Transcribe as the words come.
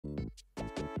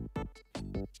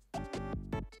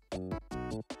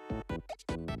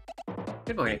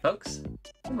Good morning, folks.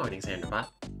 Good morning, Xanderbot.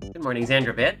 Good morning,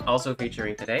 Xanderbit, also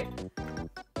featuring today.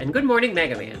 And good morning,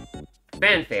 Mega Man.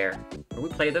 Fanfare, where we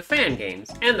play the fan games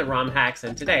and the ROM hacks,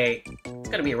 and today it's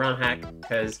gonna be a ROM hack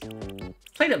because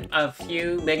played a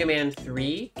few Mega Man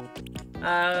 3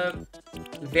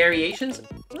 variations.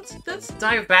 Let's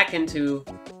dive back into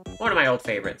one of my old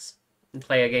favorites and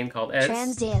play a game called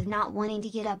Trans Day of not wanting to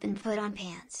get up and put on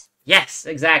pants. Yes,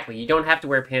 exactly. You don't have to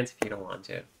wear pants if you don't want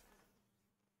to.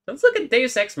 Let's look at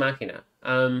Deus Ex Machina.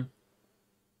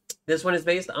 This one is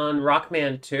based on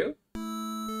Rockman 2.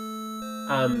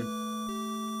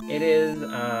 It is,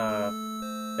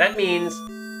 that means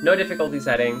no difficulty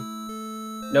setting,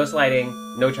 no sliding,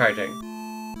 no charging.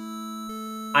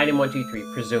 Item 1, 2, 3,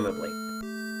 presumably.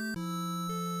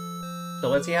 So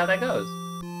let's see how that goes.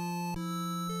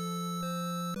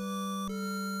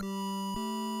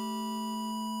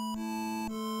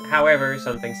 However,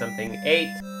 something, 8.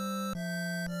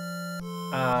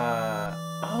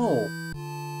 Oh!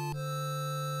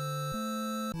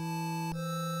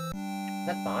 Is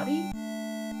that body?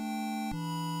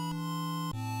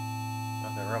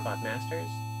 Of the Robot Masters?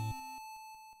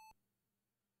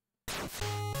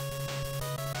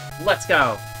 Let's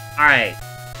go! Alright.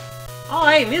 Oh,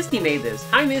 hey, Misty made this!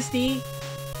 Hi, Misty!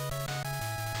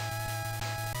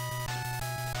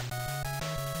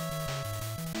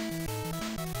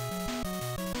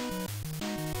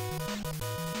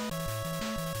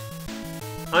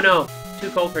 Oh no, too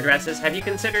cold for dresses. Have you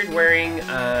considered wearing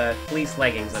fleece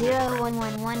leggings under the dress?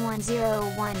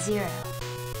 011111010.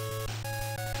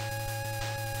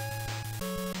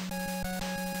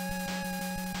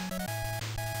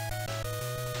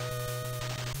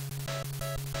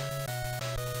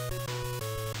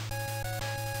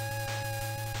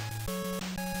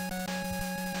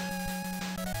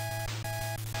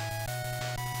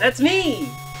 That's me!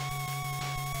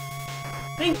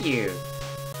 Thank you!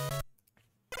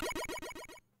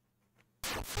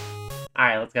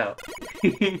 Alright, let's go.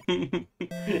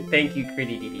 Thank you,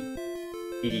 Critty Dee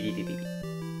Dee.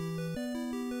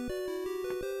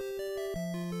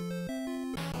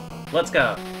 Let's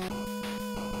go.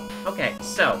 Okay,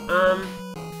 so,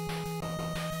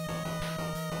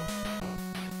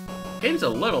 game's a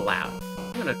little loud.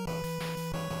 I'm gonna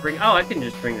bring... Oh, I can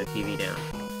just bring the TV down.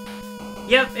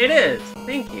 Yep, it is!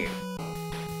 Thank you.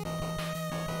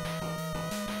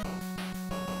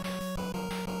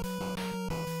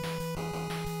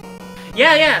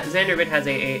 Yeah, Xanderbit has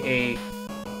a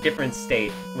different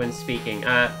state when speaking.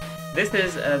 This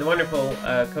is the wonderful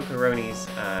Kokoroni's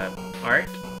art,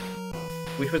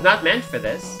 which was not meant for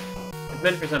this. It's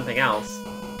meant for something else,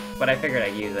 but I figured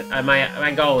I'd use it.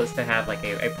 My goal is to have like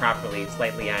a properly,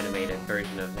 slightly animated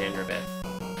version of Xanderbit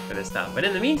for this stuff, but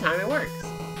in the meantime, it works.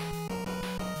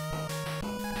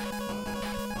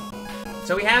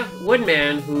 So we have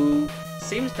Woodman, who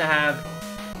seems to have...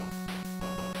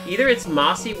 Either it's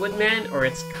Mossy Woodman or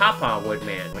it's Kappa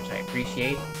Woodman, which I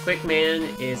appreciate. Quickman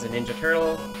is a Ninja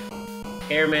Turtle.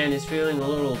 Airman is feeling a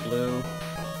little blue.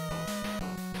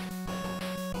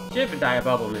 Jebediah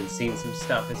Bubbleman's seen some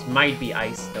stuff. This might be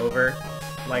iced over,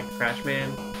 like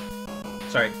Crashman.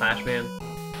 Sorry, Clashman.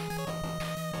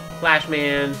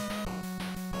 Flashman.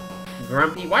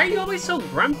 Grumpy. Why are you always so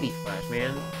grumpy,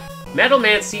 Flashman? Metal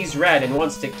Man sees red and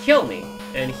wants to kill me.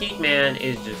 And Heatman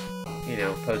is just, you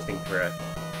know, posting through it.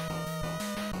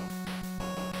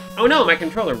 Oh no, my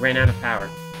controller ran out of power.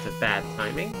 It's a bad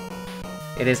timing.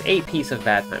 It is a piece of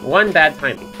bad timing. One bad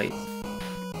timing, please.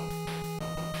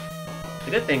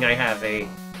 The good thing I have a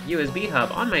USB hub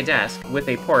on my desk with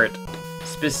a port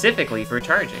specifically for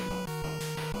charging.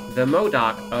 The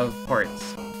MODOK of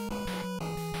ports.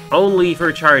 Only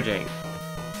for charging.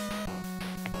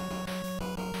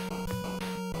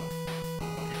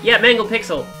 Yeah, Mangle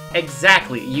Pixel.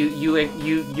 Exactly.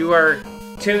 You are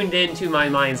tuned into my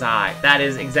mind's eye. That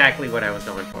is exactly what I was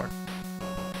going for.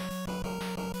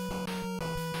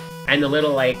 And the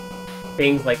little, like,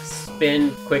 things, like,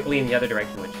 spin quickly in the other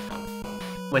direction when you talk.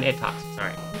 When it talks,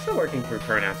 sorry. I'm still working through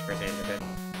pronouns for Xanderbit.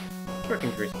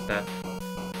 Working through some stuff.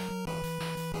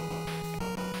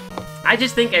 I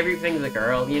just think everything's a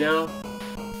girl, you know?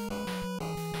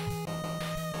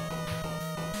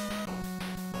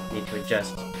 Need to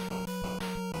adjust.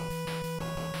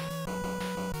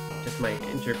 My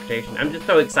interpretation. I'm just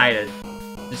so excited.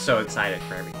 Just so excited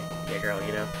for everything to be a girl,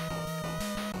 you know?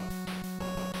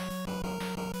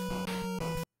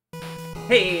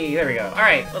 Hey, there we go.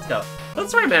 Alright, let's go.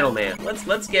 Let's try Metal Man.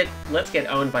 Let's get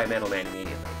owned by Metal Man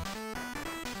immediately.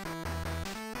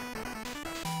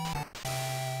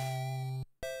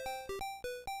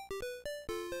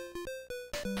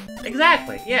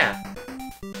 Exactly, yeah.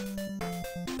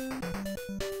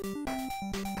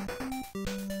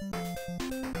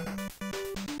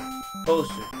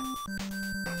 Coaster.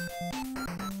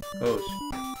 Coast.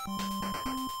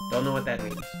 Don't know what that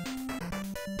means.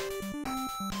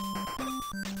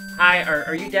 Hi,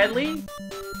 are you deadly?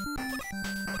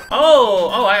 Oh,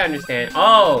 I understand.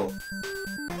 Oh!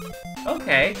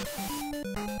 Okay.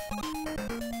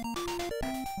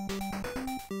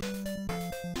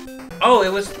 Oh,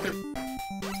 it was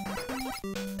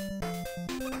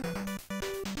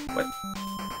what?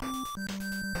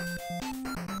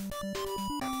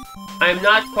 I'm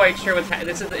not quite sure what's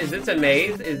is this a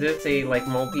maze? Is this a, like,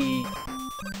 multi...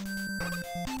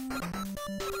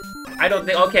 I don't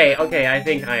think... Okay, I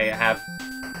think I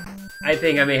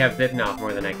may have bitten off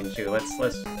more than I can chew. Let's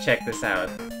check this out.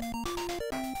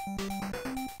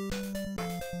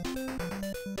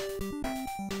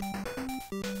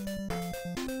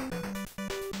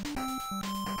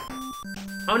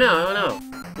 Oh no.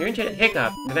 You're into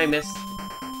hiccup. Did I miss?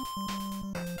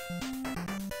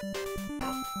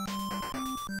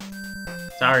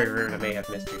 Sorry, Rude, I may have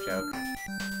missed your joke.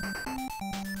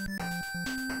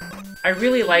 I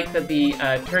really like that the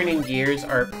turning gears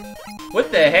are...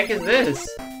 What the heck is this?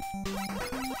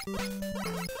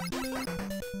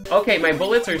 Okay, my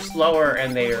bullets are slower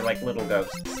and they are like little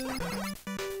ghosts.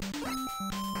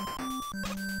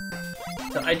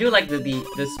 So I do like that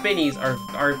the spinnies are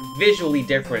visually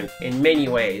different in many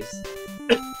ways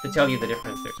to tell you the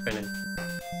difference they're spinning.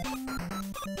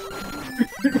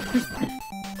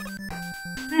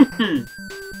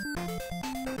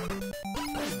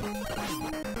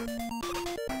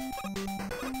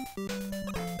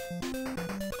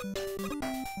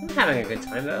 I'm having a good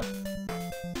time though.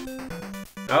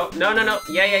 Oh, no.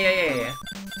 Yeah.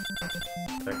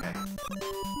 Okay.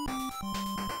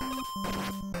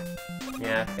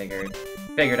 Yeah,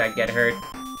 figured I'd get hurt.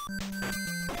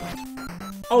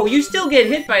 Oh, you still get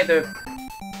hit by the...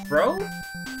 Bro?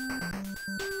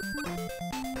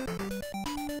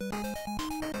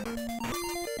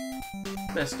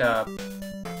 Messed up.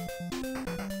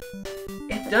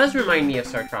 It does remind me of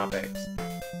Star Tropics.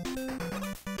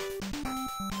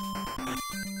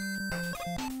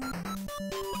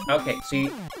 Okay, so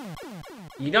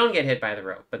you don't get hit by the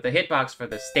rope, but the hitbox for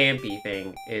the Stampy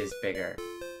thing is bigger.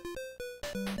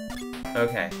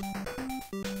 Okay.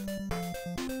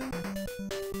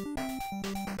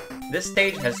 This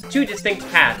stage has two distinct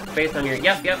paths based on your...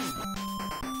 Yep.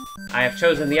 I have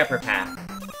chosen the upper path.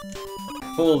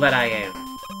 Fool that I am.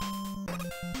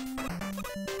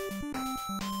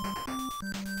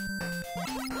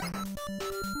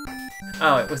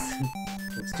 Oh, it was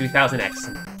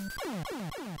 2000X.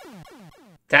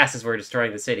 Tasses were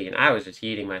destroying the city, and I was just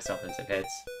yeeting myself into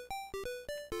pits.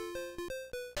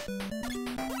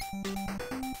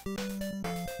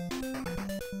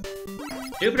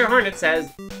 Jupiter Hornet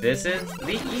says, this is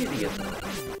the easiest one.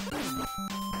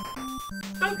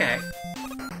 Okay.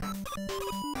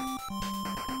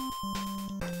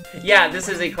 Yeah, this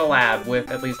is a collab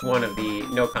with at least one of the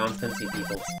No Constancy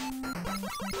peoples.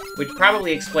 Which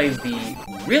probably explains the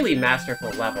really masterful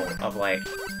level of, like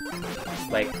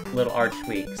little art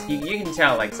tweaks. You can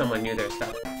tell, like, someone knew their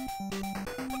stuff.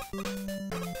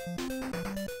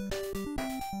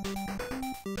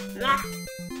 Ah!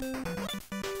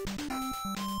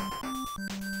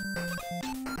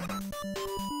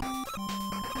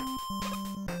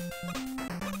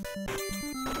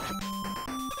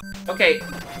 Okay,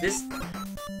 this...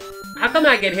 How come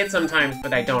I get hit sometimes,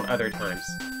 but I don't other times?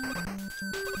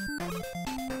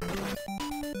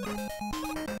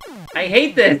 I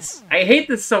hate this! I hate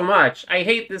this so much! I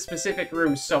hate this specific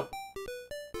room so...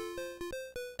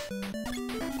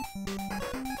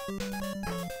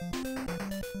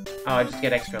 Oh, I just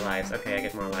get extra lives. Okay, I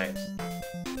get more lives.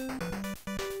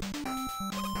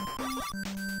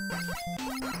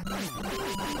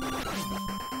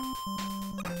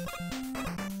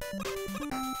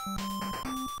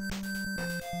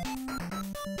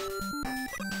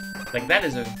 Like, that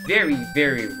is a very,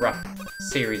 very rough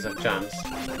series of jumps.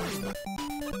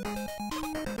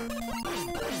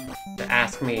 To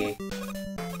ask me,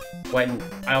 when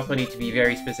I also need to be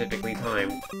very specifically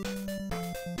timed.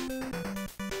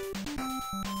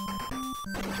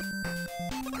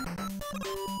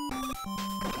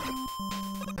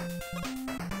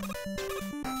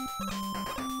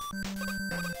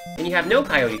 And you have no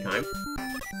coyote time.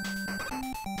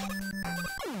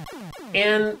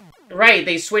 And... Right,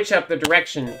 they switch up the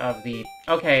direction of the...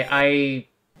 Okay,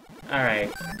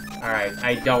 Alright,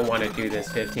 I don't want to do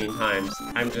this 15 times.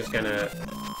 I'm just gonna...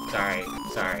 Sorry.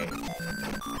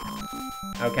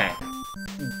 Okay.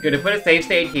 Gonna put a save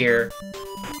state here.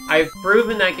 I've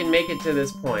proven I can make it to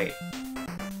this point.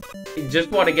 I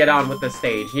just want to get on with the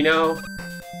stage, you know?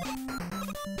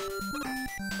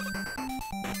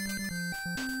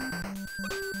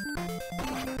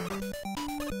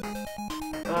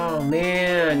 Oh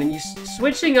man, and you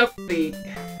switching up the...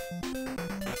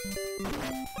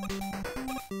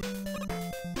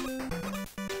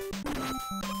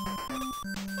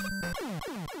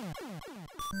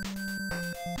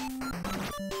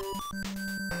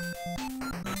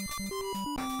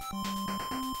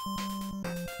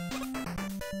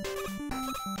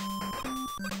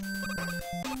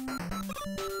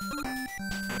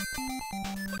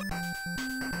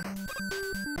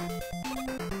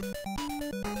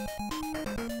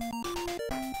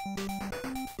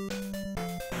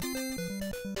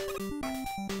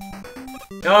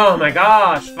 Oh my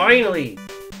gosh, finally!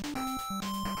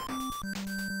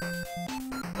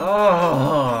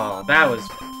 Oh, that was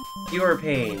pure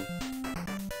pain.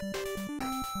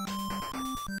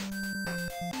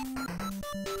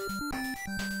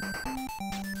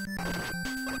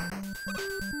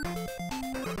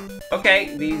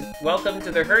 Okay, welcome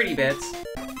to the hurty bits.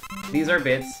 These are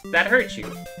bits that hurt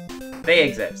you. They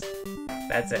exist.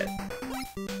 That's it.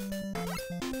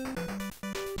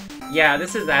 Yeah,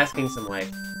 this is asking some, like...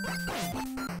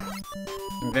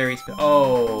 very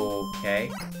okay.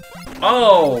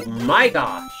 Oh my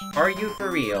gosh! Are you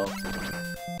for real?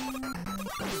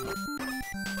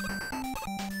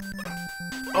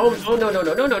 Oh no no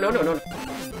no no no no no no!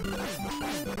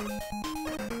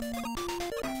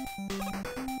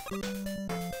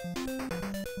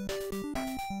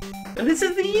 And this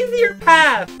is the easier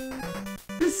path!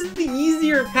 This is the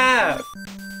easier path!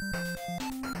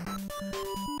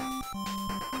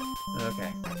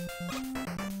 Okay.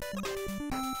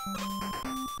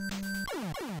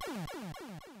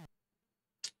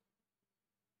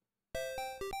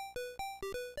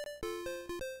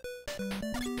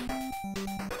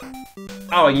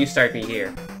 Oh, and you start me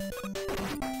here.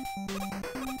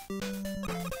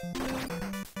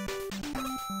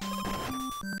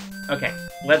 Okay,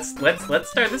 let's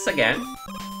start this again.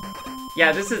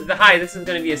 Yeah, this is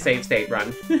gonna be a save state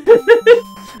run.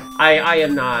 I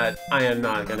am not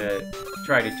gonna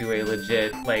try to do a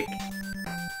legit, like,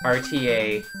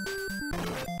 RTA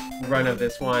run of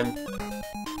this one.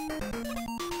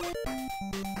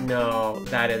 No,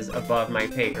 that is above my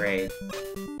pay grade.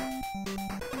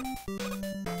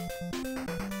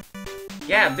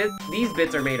 Yeah, these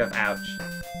bits are made of ouch.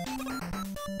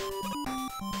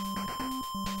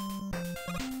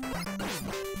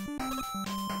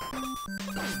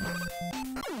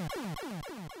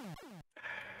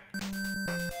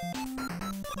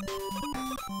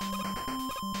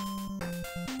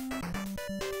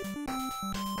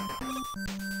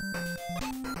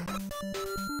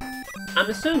 I'm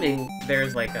assuming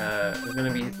there's like there's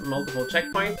gonna be multiple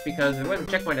checkpoints because there was a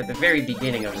checkpoint at the very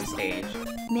beginning of the stage.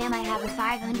 Ma'am, I have a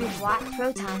 500-watt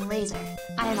proton laser.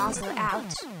 I am also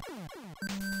ouch.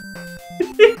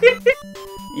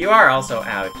 You are also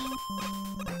ouch.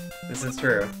 This is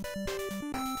true.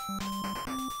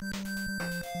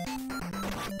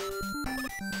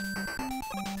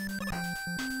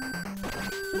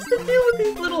 What's the deal with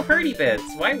these little hurty bits?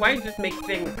 Why just make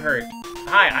things hurt?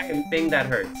 Hi, I am thing that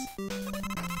hurts.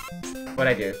 What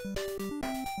I do.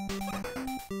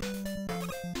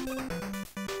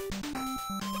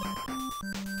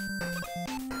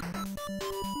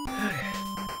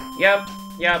 Yep.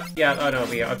 Oh no,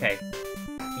 okay.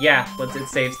 Yeah,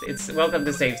 it's welcome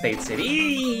to Save State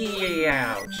City.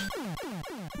 Ouch.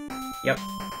 Yep.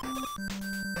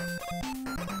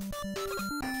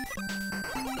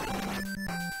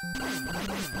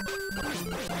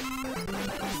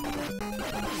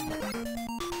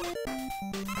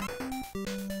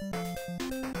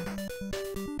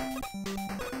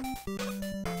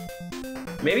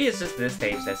 Maybe it's just this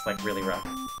stage that's, like, really rough.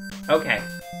 Okay.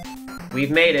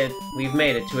 We've made it. We've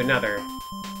made it to another.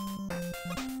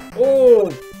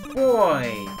 Oh,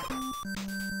 boy!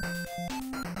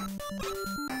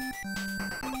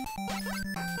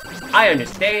 I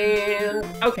understand!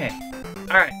 Okay.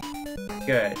 Alright.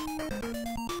 Good.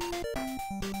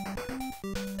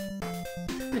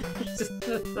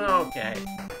 Okay.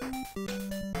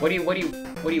 What do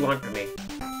you want from me?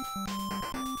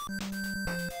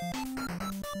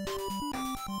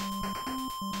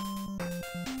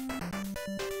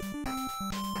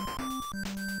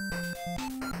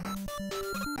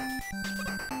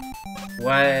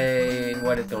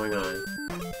 What is going on?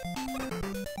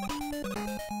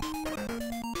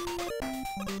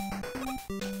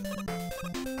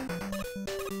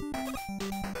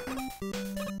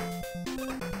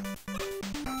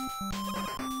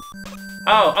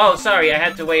 Oh, sorry, I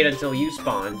had to wait until you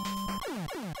spawned.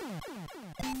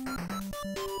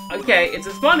 Okay, it's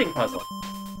a spawning puzzle.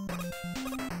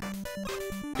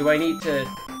 Do I need to...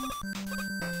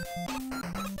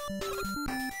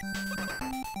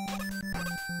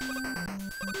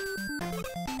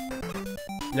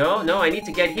 No, no, I need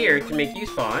to get here to make you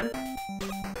spawn.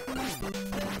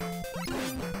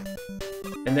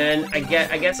 And then I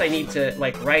guess I need to,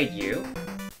 like, ride you.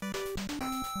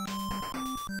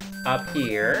 Up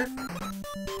here.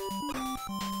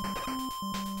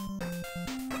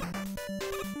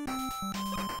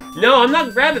 No, I'm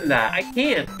not grabbing that. I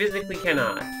can't. Physically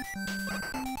cannot.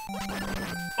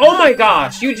 Oh my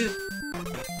gosh, you just...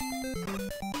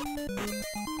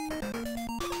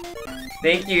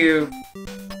 Thank you.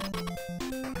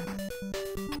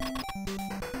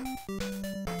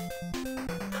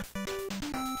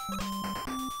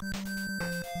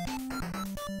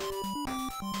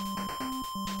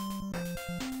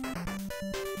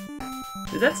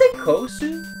 Did that say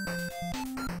Kosu?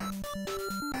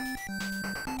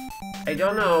 I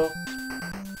don't know.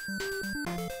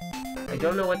 I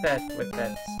don't know what that's...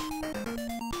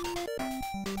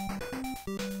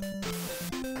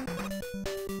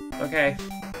 Okay.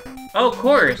 Oh, of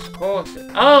course.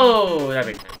 Oh, that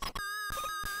makes sense.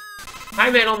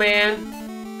 Hi, Metal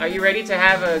Man. Are you ready to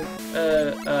have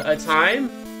a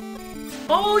time?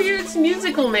 Oh, it's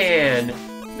Musical Man.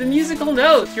 The musical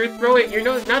notes. You're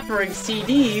not throwing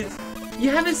CDs. You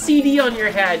have a CD on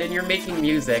your head and you're making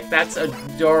music. That's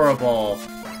adorable.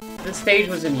 The stage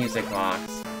was a music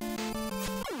box.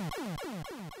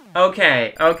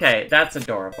 Okay, okay, that's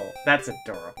adorable. That's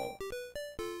adorable.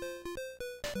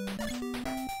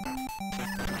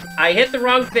 I hit the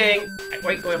wrong thing.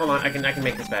 Wait, hold on. I can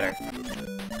make this better.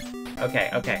 Okay,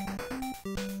 okay.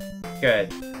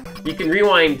 Good. You can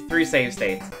rewind through save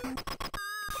states.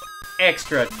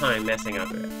 Extra time messing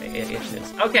up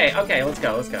issues. Okay, okay, let's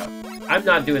go, let's go. I'm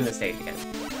not doing this stage again.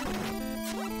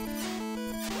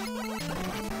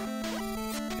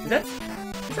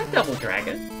 Is that Double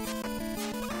Dragon?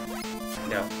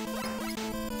 No.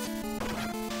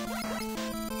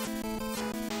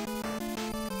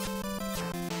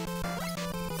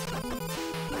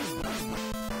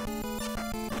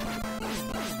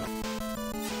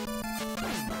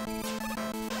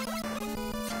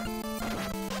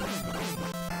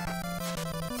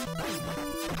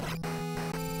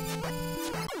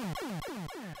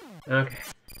 Okay.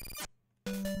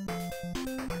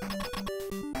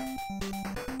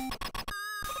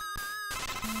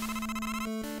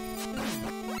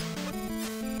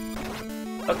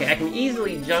 Okay, I can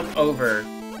easily jump over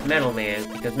Metal Man,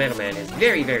 because Metal Man is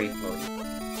very, very floaty.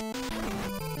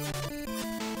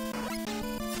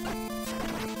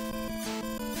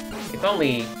 If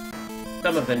only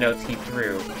some of the notes he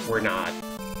threw were not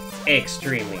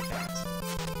extremely fast.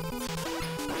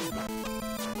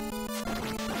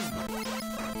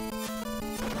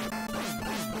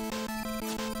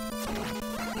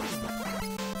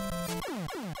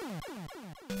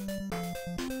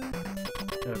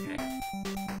 Okay.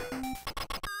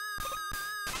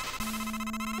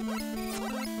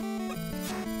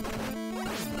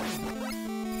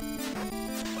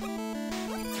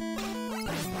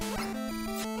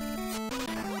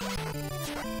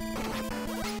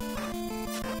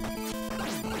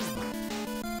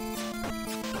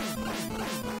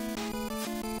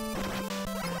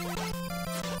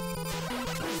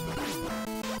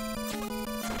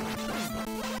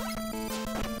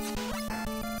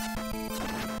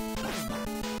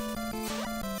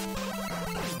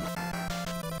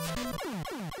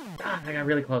 Ah, I got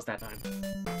really close that time.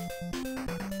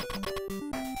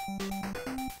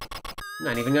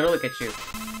 Not even gonna look at you.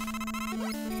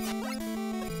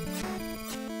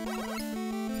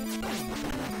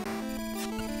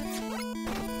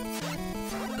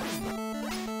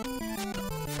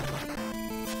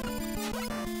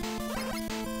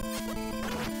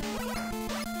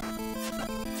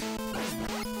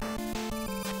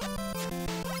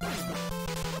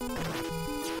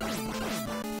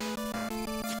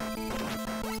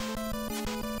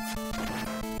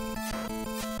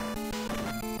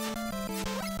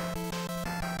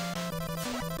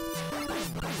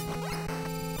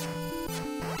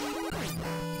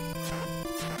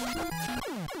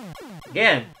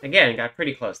 Again, got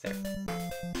pretty close there.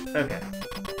 Okay.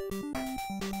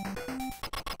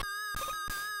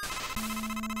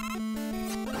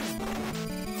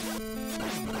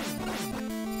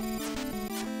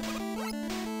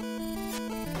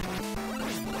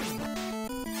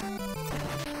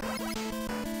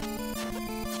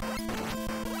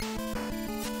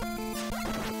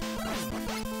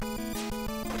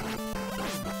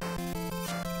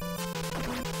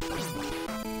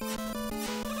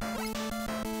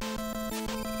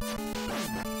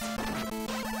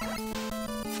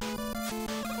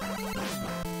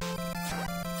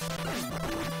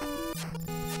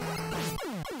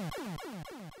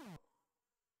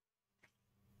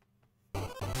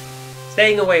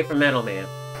 Staying away from Metal Man.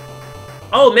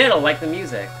 Oh, metal, like the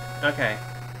music. Okay.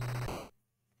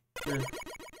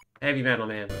 Heavy Metal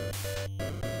Man.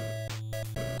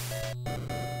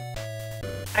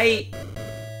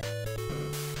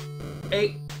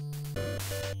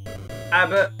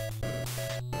 But...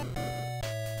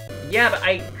 Yeah, but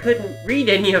I couldn't read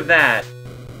any of that.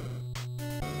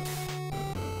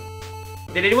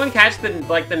 Did anyone catch the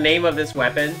name of this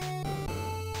weapon?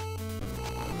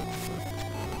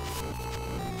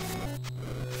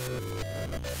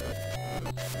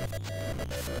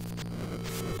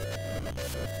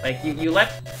 Like, you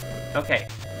left... Okay.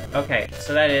 Okay,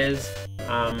 so that is...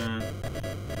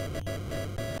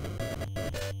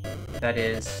 That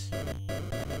is...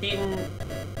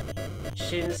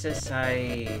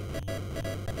 Shinsesai...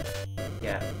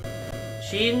 Yeah.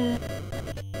 Shinsesai...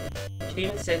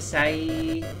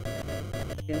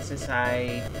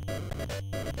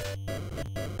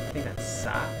 I think that's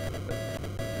Sa.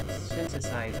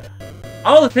 Synthesizer.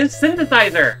 Oh, it's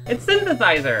synthesizer! It's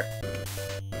synthesizer!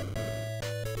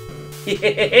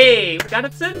 Yay! We got a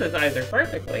synthesizer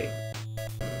perfectly!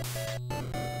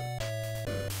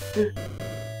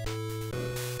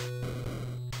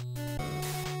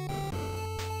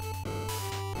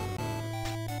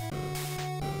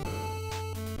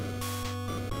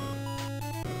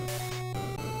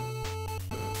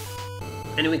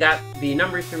 And we got the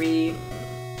number 3.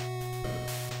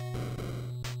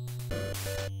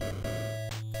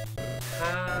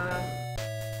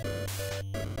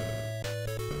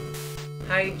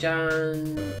 High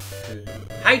jump.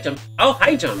 High jump. Oh,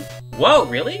 high jump. Whoa,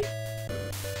 really?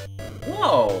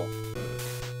 Whoa.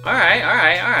 Alright,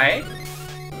 alright, alright.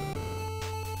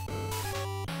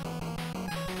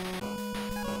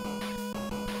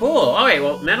 Cool. Alright,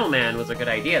 well, Metal Man was a good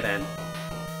idea then.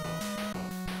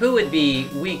 Who would be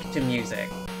weak to music?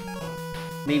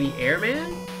 Maybe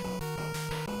Airman?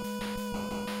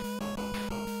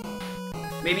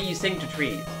 Maybe you sing to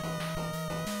trees.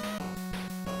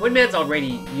 Woodman's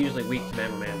already usually weak to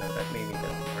Metal Man, though. That maybe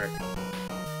doesn't work.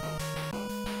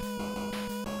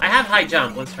 I have high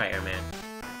jump. Let's try Airman.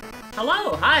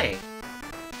 Hello, hi!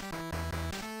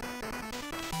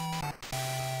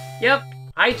 Yep,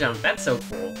 high jump. That's so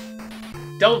cool.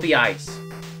 Don't be ice.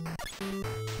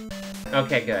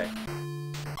 Okay, good.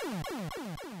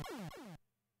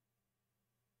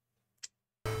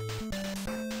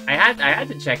 I had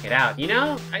to check it out, you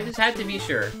know? I just had to be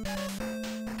sure.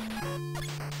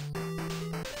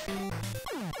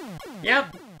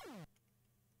 Yep.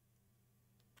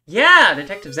 Yeah,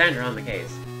 Detective Xander on the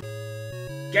case.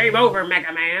 Game over,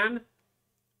 Mega Man!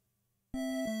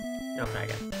 No, try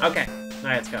again. Okay,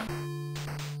 alright, let's go.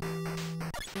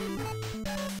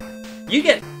 You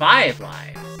get 5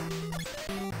 lives.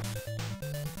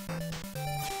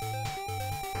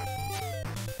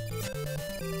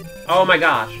 Oh my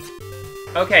gosh.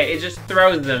 Okay, it just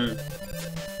throws them.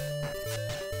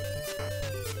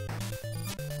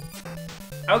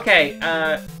 Okay,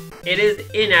 it is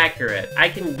inaccurate. I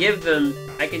can give them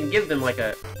like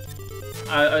a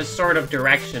sort of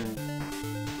direction.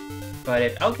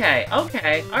 But okay,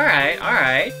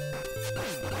 alright.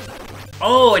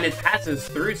 Oh, and it passes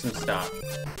through some stuff.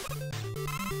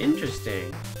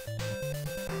 Interesting.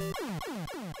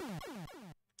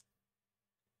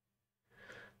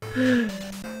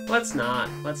 Let's not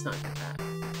get that.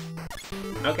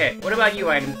 Okay, what about you,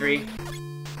 item 3?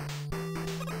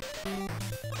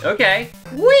 Okay.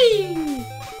 Whee!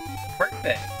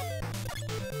 Perfect.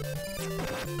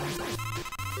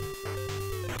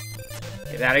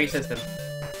 Okay, battery system.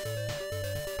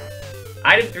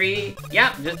 Item 3,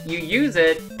 yeah, just you use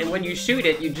it, and when you shoot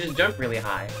it, you just jump really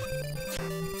high.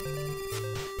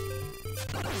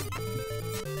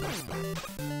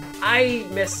 I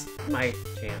missed my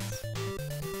chance.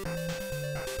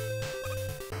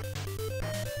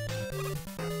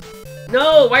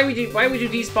 No! Why would you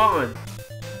despawn?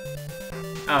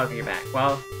 Oh, okay, you're back.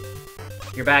 Well,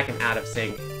 you're back and out of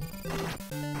sync.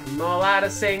 I'm all out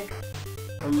of sync.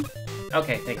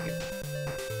 Okay, thank you.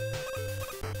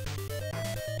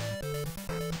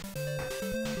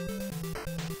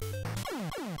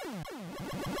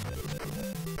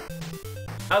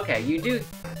 Okay, you do...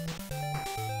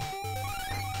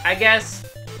 I guess...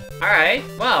 Alright,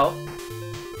 well...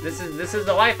 This is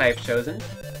the life I've chosen.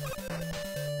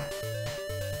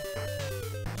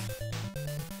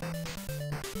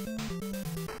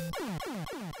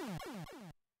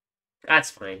 That's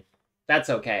fine. That's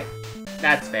okay.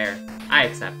 That's fair. I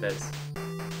accept this.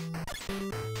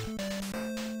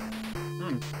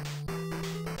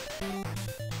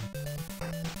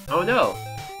 Oh no!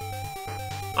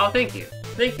 Oh, thank you.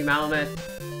 Thank you, Malamet.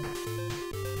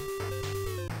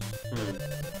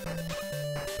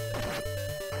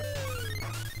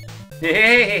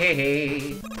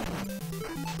 Hey!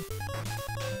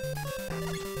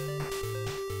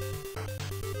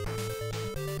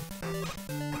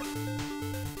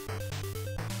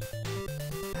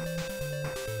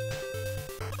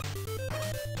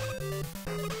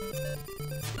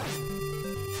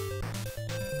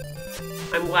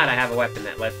 I'm glad I have a weapon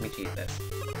that lets me cheat this.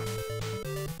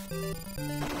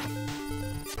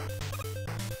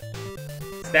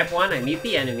 Step 1, I meet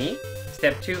the enemy.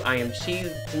 Step 2, I am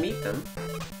sheathed to meet them.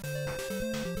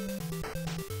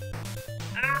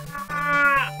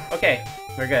 Ah! Okay,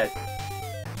 we're good.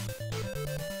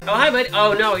 Oh, hi, bud.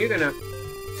 Oh, no, you're gonna...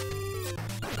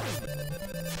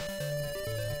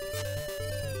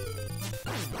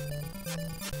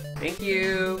 Thank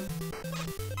you.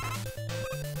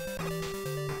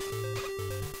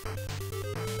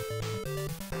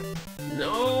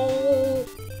 No.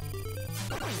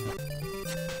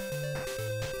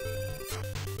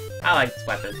 I like this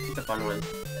weapon. It's a fun one.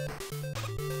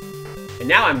 And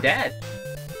now I'm dead.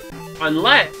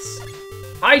 Unless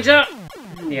I jump.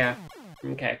 Yeah.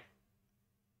 Okay.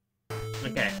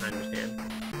 Okay, I understand.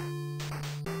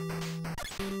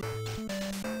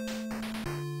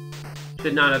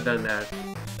 Should not have done that.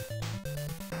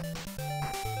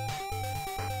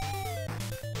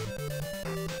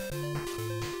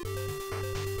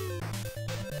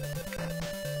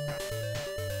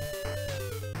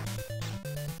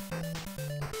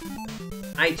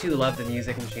 I too love the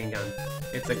music machine gun.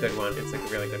 It's a good one. It's a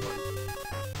really good one.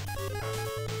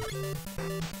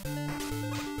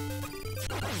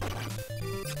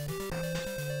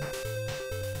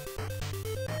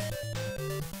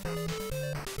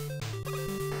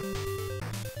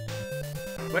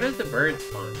 What does the bird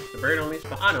spawn? The bird only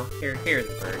spawn. Oh no, here's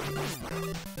the bird.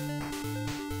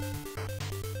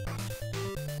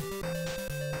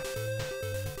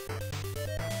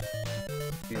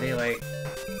 Do they like?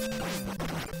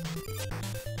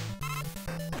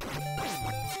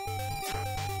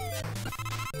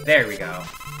 There we go.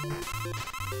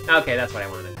 Okay, that's what I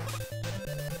wanted.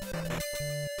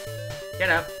 Get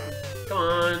up. Come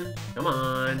on. Come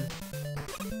on.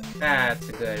 That's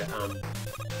a good,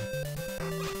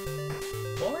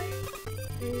 boy?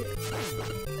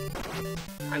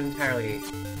 Not entirely...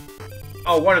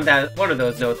 Oh, one of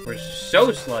those notes were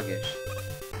so sluggish.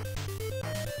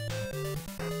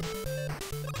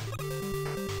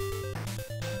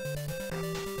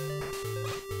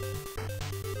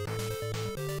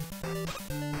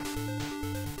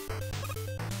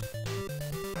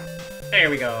 There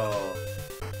we go.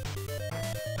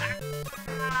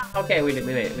 Okay, we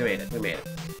made it.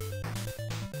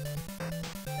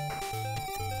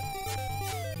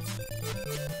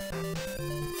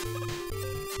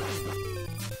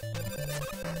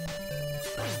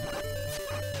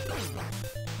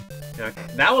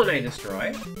 Okay, that one I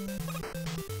destroy.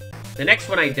 The next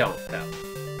one I don't, though.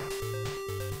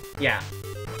 Yeah,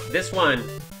 this one,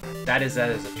 that is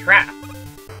a trap.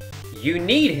 You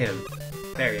need him.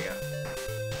 There you go.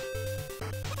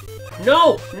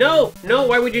 No! No! No!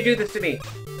 Why would you do this to me?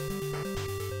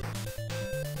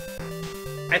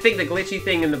 I think the glitchy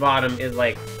thing in the bottom is,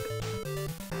 like,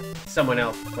 someone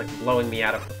else, like, blowing me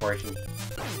out of proportion.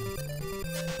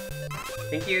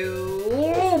 Thank you!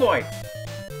 Oh, boy!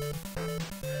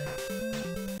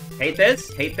 Hate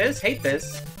this, hate this, hate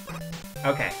this.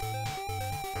 Okay.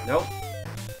 Nope.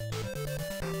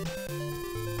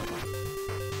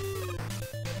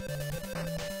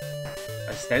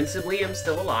 Ostensibly, I'm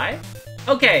still alive?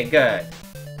 Okay, good.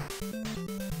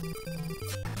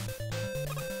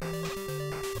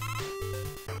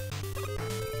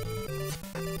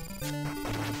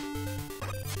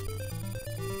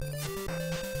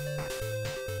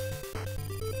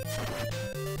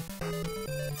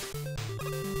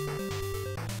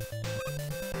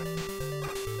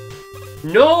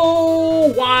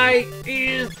 No! Why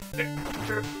is...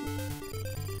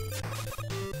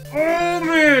 Oh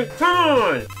man, come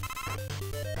on!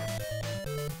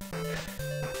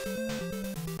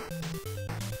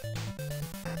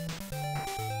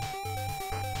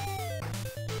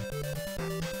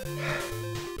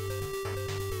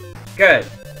 Good.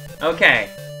 Okay.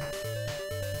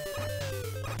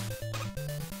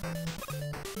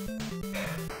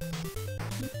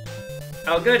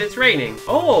 Oh good, it's raining.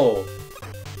 Oh!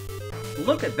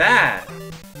 Look at that!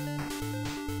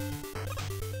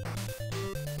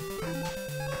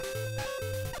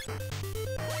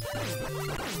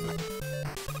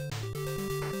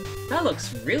 That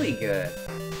looks really good.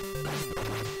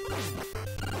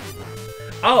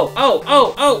 Oh, oh,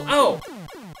 oh, oh, oh!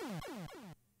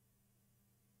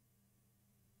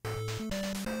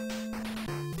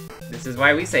 This is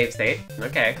why we save state.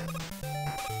 Okay.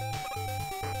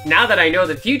 now that I know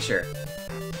the future,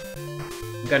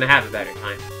 I'm gonna have a better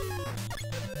time.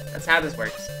 That's how this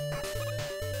works.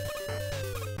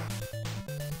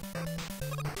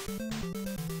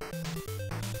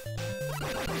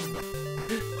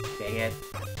 Dang it.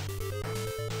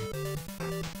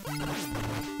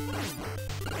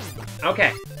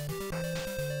 Okay.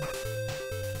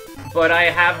 But I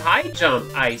have high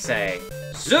jump, I say.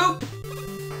 Zoop!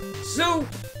 Zoop!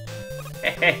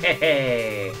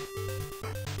 Hey!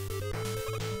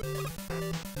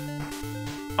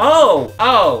 Oh!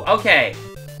 Oh, okay.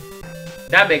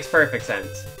 That makes perfect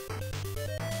sense.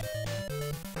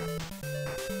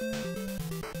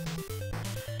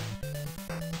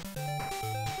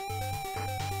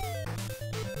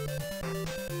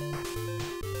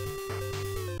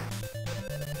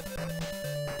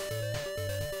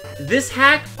 This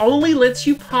hack only lets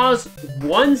you pause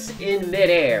once in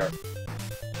midair.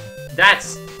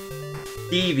 That's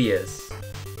devious.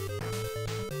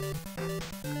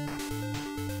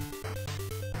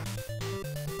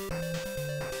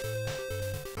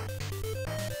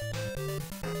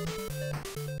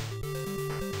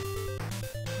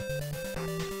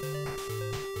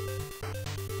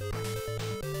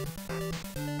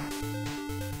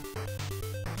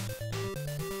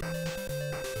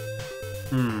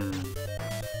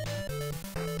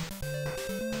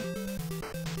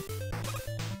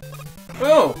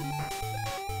 Oh!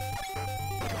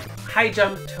 High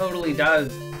jump totally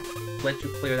does let you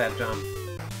clear that jump.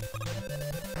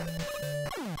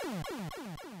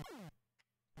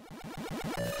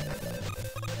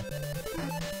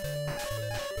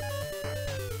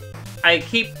 I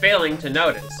keep failing to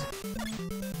notice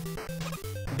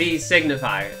these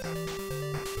signifiers.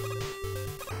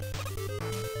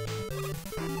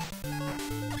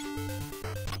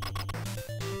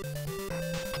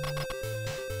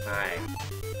 Alright.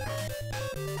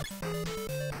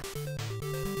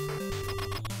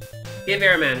 Give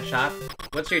Airman a shot.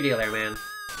 What's your deal, Airman?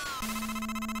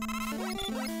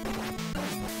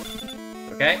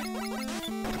 Okay.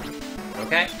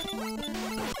 Okay.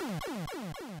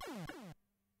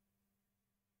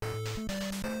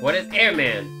 What is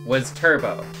Airman? Was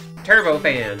Turbo. Turbo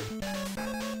fan.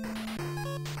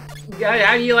 God,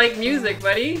 how do you like music,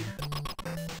 buddy?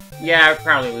 Yeah,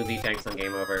 probably would be thanks on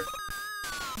Game Over.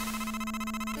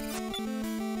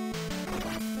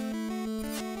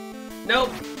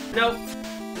 Nope. Nope.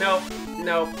 Nope.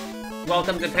 Nope.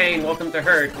 Welcome to pain. Welcome to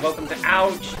hurt. Welcome to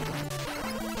ouch.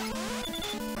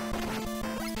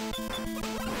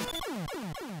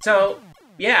 So,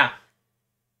 yeah.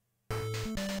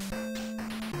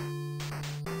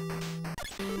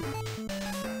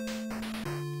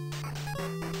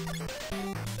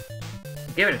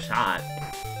 Give it a shot.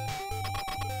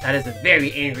 That is a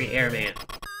very angry airman.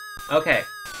 Okay.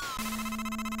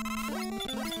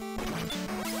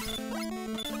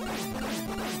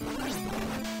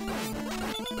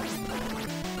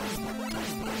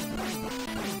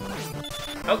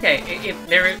 Okay, if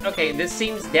there is... Okay, this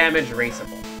seems damage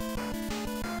raceable.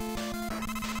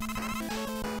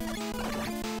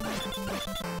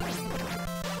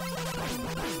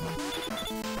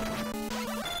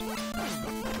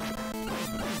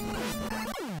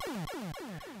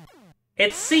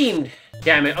 It seemed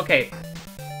damage. Okay,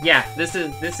 yeah, this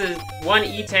is one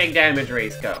E-Tag damage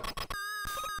race go.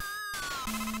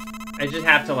 I just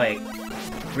have to like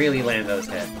really land those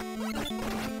hits.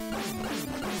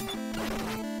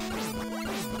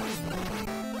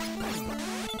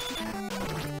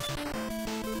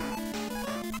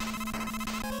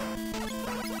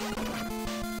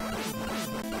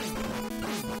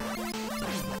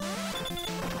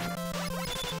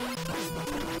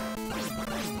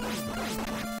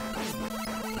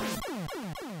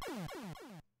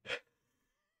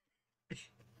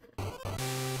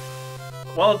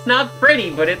 Well, it's not pretty,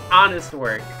 but it's honest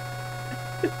work.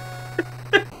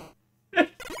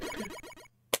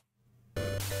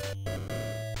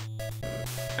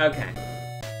 Okay.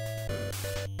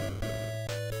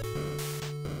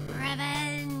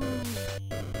 Revenge.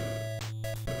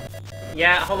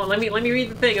 Yeah, hold on. Let me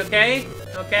read the thing, okay?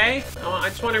 Okay. I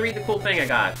just want to read the cool thing I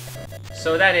got.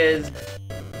 So that is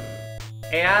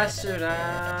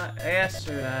Easura.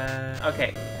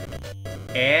 Okay.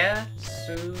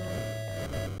 Easura.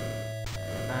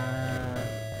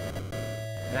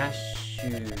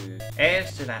 Air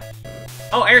slash.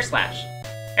 Oh, air slash.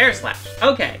 Air slash.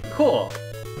 Okay, cool.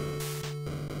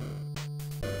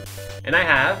 And I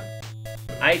have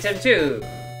item 2.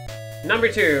 Number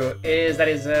 2 is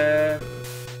I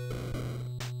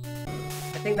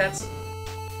think that's...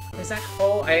 Is that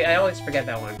whole? I always forget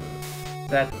that one.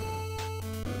 Is that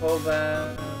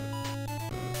Hova?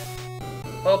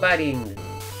 Bobbing.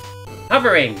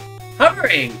 Hovering!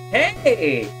 Hovering!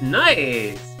 Hey!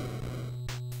 Nice!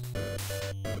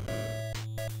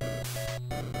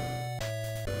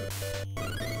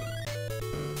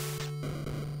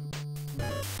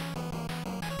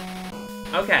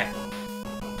 Okay.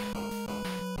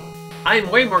 I'm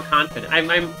way more confident. I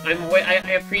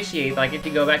appreciate, like, if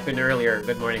you go back to an earlier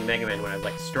Good Morning Mega Man when I was,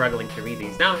 like, struggling to read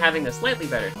these. Now I'm having a slightly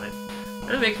better time.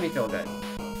 And it makes me feel good.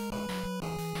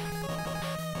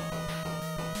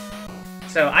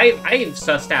 So I've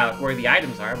sussed out where the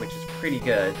items are, which is pretty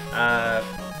good.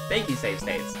 Thank you, save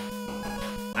states.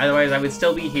 Otherwise, I would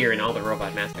still be here and all the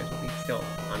Robot Masters would be still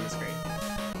on the screen.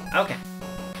 Okay.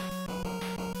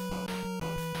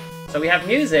 So we have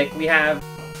music, we have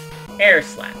air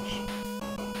slash.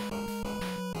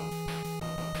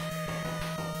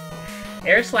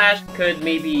 Air slash could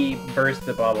maybe burst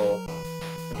the bubble.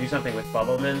 Do something with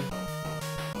Bubbleman.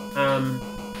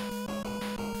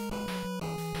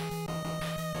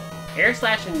 Air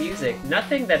slash and music,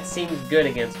 nothing that seems good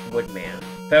against Woodman.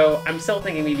 Though, I'm still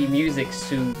thinking maybe music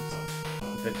soothes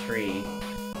the tree.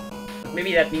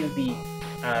 Maybe that means the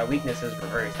weakness is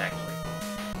reversed,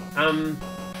 actually.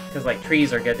 Because, like,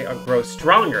 trees are grow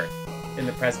stronger in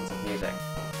the presence of music.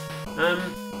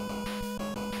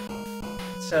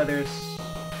 So there's...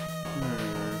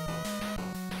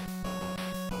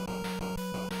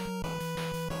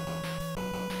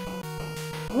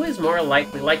 Who is more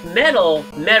likely, like metal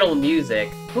music,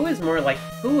 who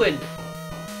would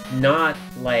not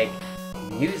like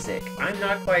music? I'm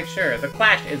not quite sure. The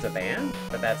Clash is a band,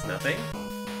 but that's nothing.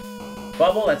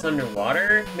 Bubble, that's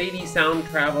underwater. Maybe sound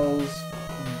travels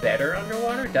better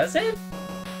underwater, does it?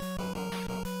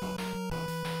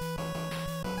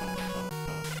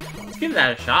 Let's give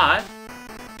that a shot.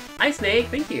 Hi Snake,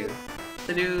 thank you. It's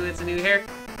a new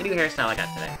hairstyle I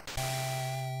got today.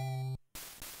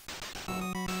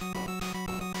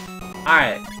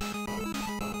 Alright.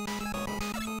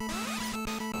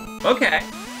 Okay.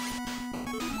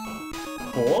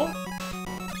 Cool.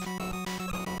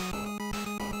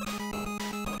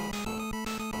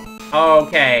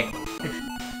 Okay.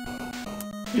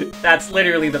 That's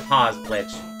literally the pause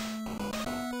glitch.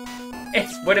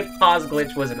 What if pause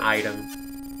glitch was an item?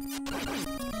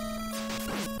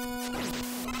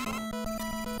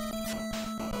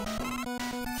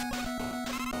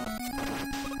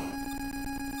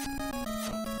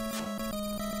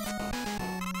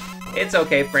 It's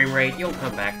okay, frame rate. You'll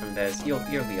come back from this. You'll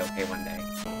be okay one day.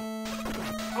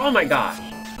 Oh my gosh.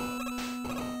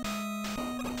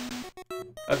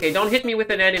 Okay, don't hit me with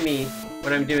an enemy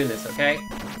when I'm doing this, okay?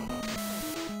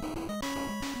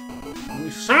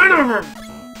 You son of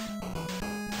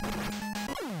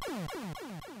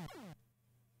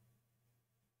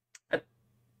a...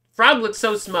 Frog looks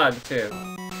so smug, too.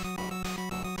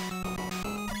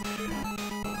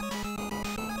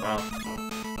 Well...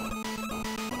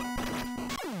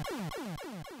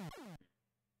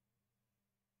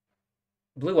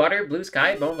 Blue water, blue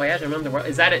sky, bon voyage around the world.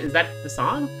 Is that the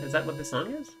song? Is that what the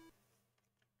song is?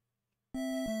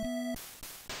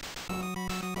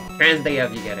 Trans day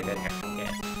of, you get a good haircut.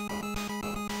 Yeah.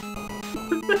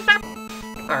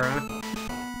 Kara.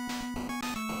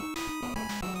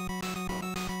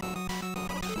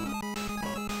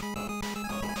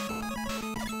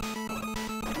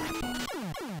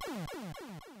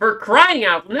 For crying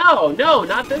out! No,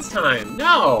 not this time.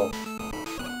 No.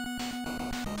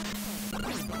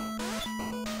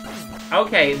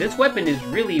 Okay, this weapon is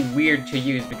really weird to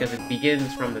use because it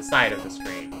begins from the side of the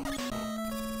screen.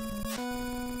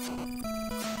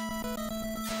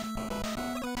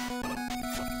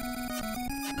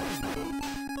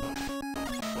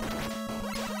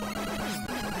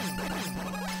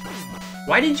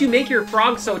 Why did you make your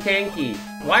frog so tanky?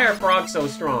 Why are frogs so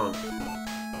strong?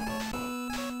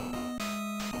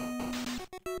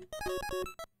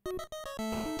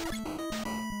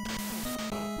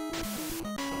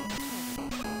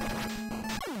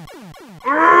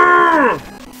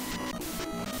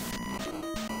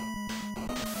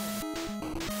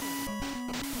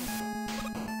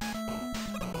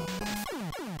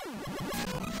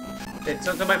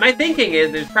 So my thinking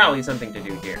is there's probably something to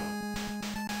do here.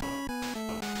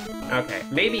 Okay,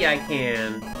 maybe I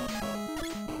can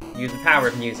use the power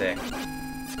of music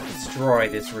to destroy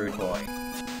this rude boy.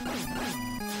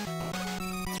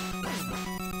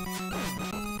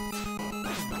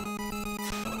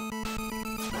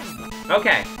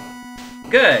 Okay,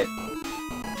 good.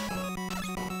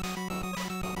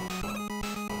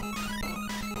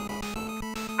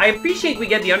 I appreciate we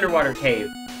get the underwater cave,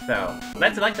 though.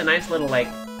 That's like a nice little, like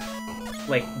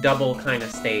double kind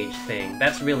of stage thing.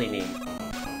 That's really neat.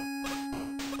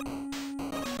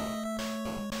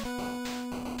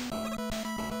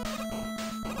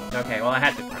 Okay, well, I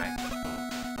had to try.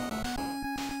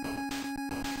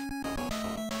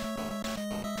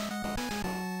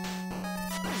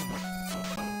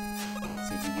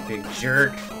 See, you big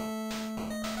jerk.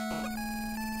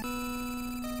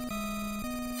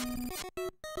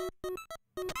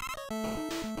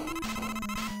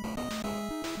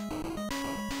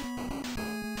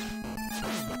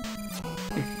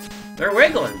 They're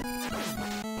wiggling.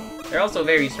 They're also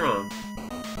very strong.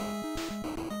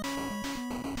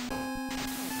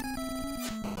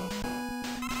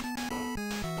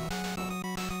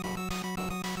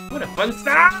 What a fun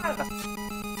stuff!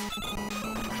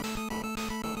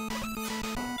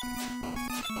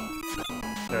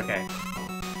 Okay.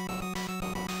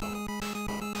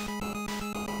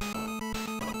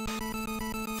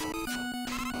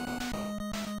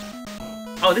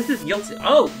 Oh, this is Guilty.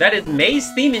 Oh, that is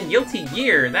May's theme in Guilty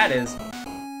Gear. That is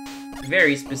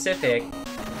very specific.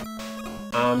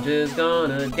 I'm just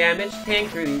gonna damage tank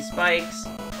through these spikes.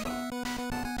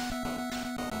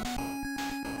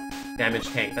 Damage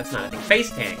tank, that's not a thing. Face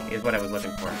tank is what I was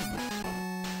looking for.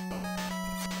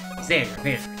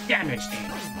 Xander, damage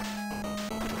tank.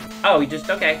 Oh, you just,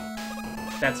 okay.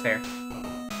 That's fair.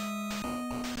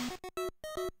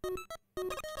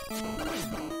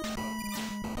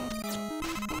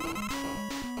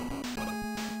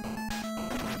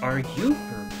 Are you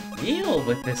for real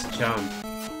with this jump?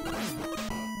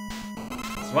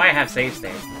 That's why I have save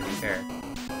state, to be fair.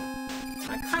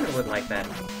 I kind of would like that.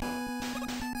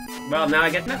 Well, now I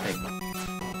get nothing.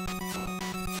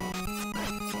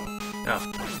 Oh.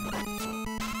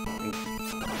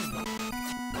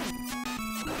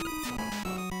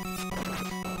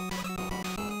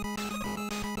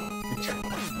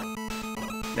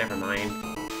 Never mind.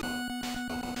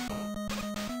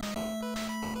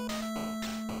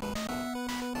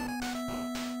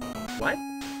 What?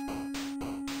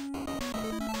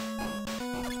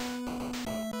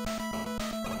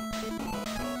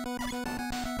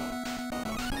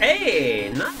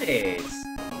 Hey, nice.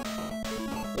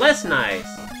 Less nice.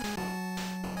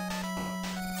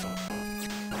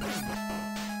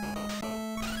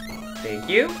 Thank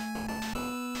you.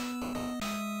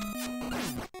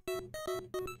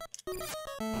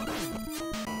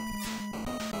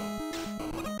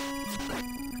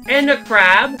 And a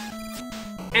crab.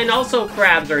 And also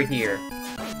crabs are here.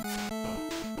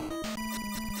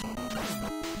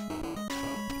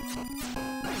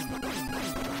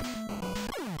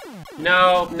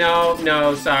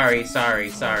 No, sorry.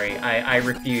 I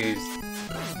refuse.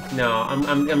 No,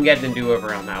 I'm getting a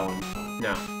do-over on that one.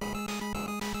 No.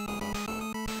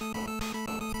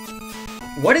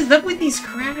 What is up with these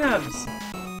crabs?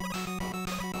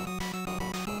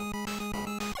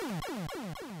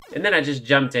 And then I just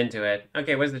jumped into it.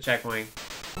 Okay, where's the checkpoint?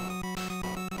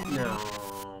 No.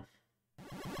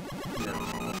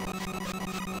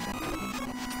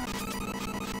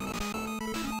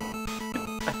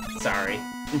 Sorry.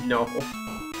 No.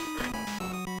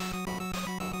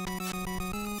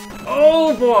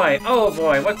 Oh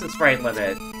boy, what's the sprite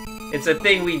limit? It's a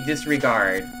thing we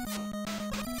disregard.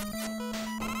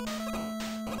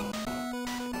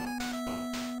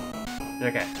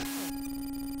 Okay.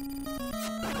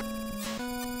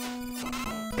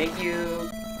 Thank you.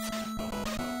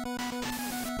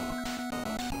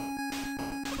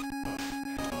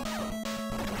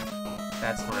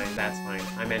 That's fine.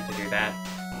 I meant to do that.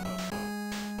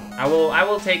 I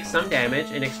will take some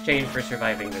damage in exchange for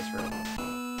surviving this room.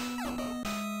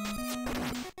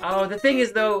 Oh, the thing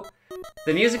is though,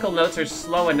 the musical notes are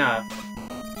slow enough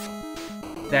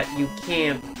that you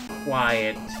can't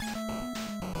quiet.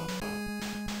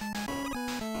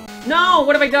 No,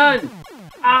 what have I done?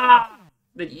 Ah!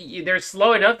 They're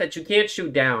slow enough that you can't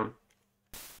shoot down.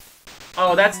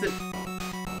 Oh, that's the...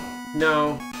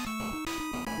 No,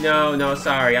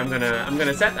 sorry. I'm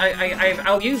gonna set...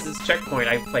 I'll use this checkpoint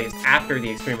I've placed after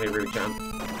the extremely rude jump.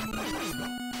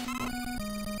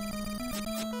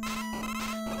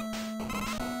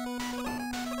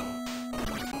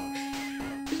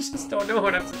 I just don't know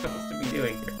what I'm supposed to be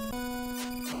doing here.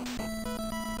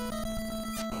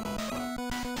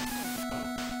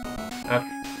 Okay.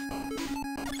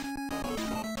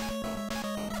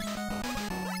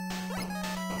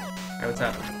 Alright, what's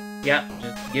up? Yeah,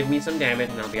 just give me some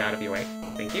damage and I'll be out of your way.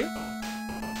 Thank you.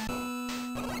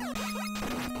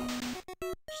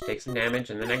 Just take some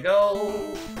damage and then I go.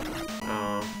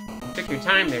 You took your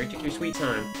time there. You took your sweet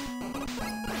time.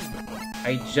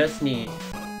 I just need...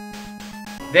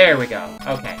 There we go.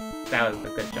 Okay. That was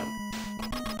a good jump.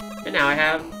 And now I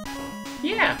have...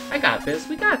 Yeah, I got this.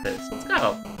 We got this. Let's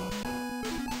go.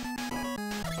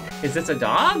 Is this a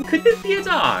dog? Could this be a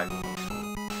dog?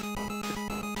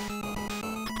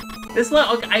 This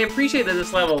level, okay, I appreciate that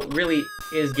this level really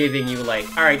is giving you, like,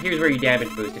 alright, here's where you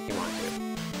damage boost if you want to.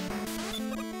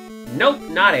 Nope,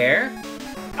 not air.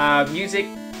 Music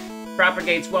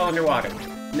propagates well underwater.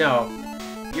 No.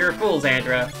 You're a fool,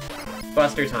 Xandra.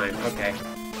 Buster time, okay.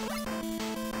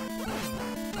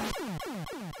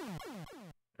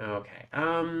 Okay,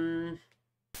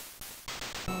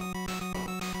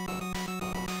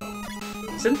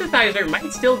 Synthesizer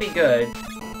might still be good,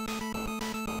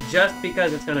 just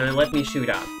because it's gonna let me shoot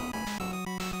up.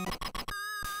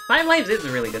 5 lives is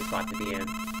a really good spot to be in.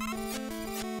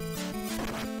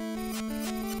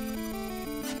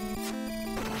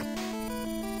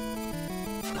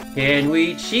 Can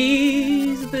we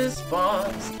cheese this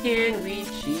boss? Can we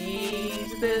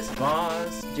cheese this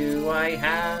boss? Do I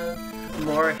have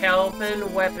more health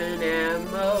and weapon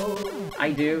ammo?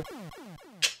 I do.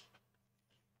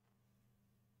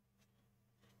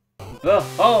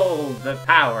 Behold the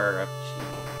power of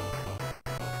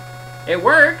cheese. It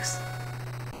works!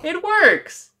 It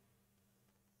works!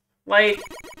 Like,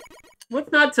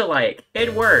 what's not to like?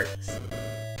 It works.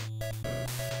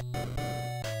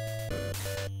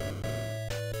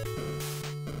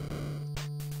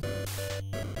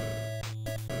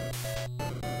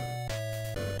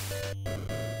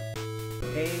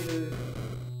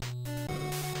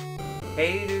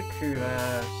 Heiru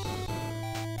Kurash.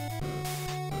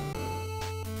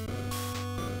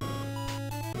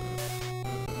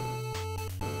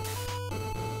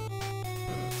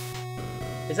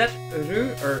 Is that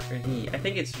Ru or Ri? I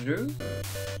think it's Ru.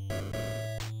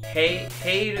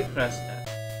 Heiru cluster.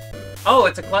 Oh,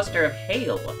 it's a cluster of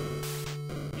hail.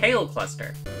 Hail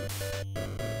cluster.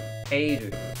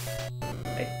 Heiru.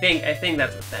 I think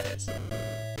that's what that is.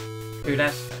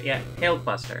 Kurashita. Yeah, hail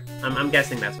cluster. I'm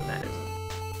guessing that's what that is.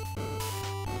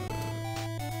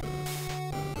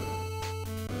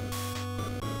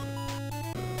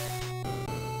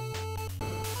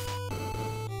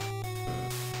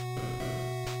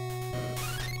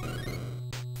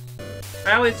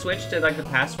 I always switch to, like, the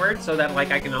password so that,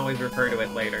 like, I can always refer to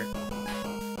it later.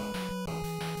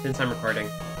 Since I'm recording.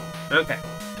 Okay.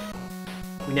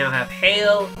 We now have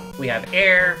hail, we have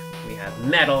air, we have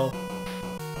metal.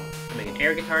 I'm making an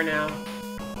air guitar now.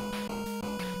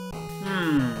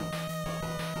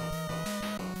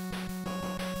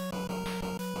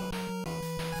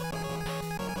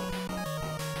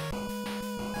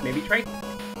 Maybe trike?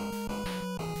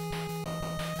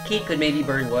 Keat could maybe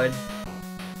burn wood.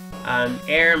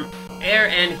 Air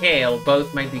and hail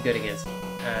both might be good against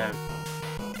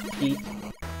heat.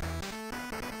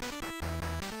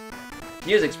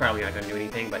 Music's probably not gonna do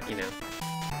anything, but you know.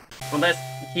 Unless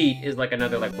heat is like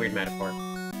another like weird metaphor.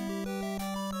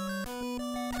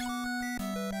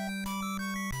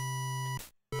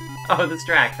 Oh, this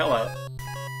track, hello.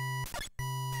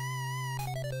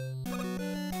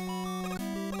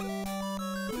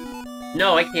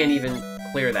 No, I can't even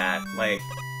clear that, like...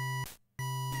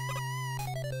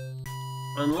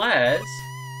 Unless...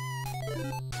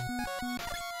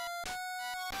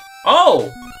 Oh!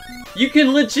 You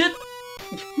can legit...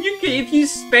 You can, if you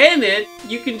spam it,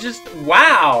 you can just...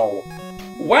 Wow!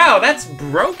 Wow, that's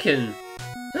broken!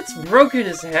 That's broken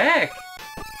as heck!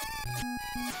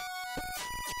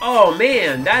 Oh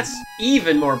man, that's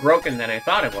even more broken than I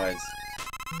thought it was.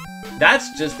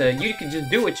 That's just a... You can just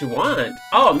do what you want.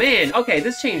 Oh man, okay,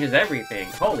 this changes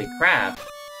everything. Holy crap.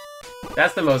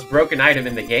 That's the most broken item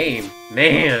in the game.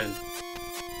 Man.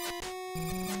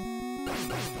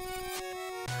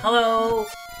 Hello.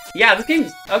 Yeah, this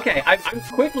game's... Okay, I'm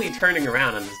quickly turning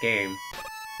around on this game.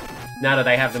 Now that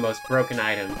I have the most broken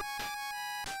item.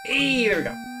 Hey, there we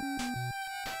go.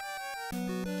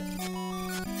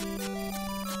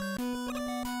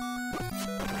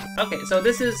 Okay, so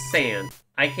this is sand.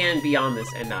 I can be on this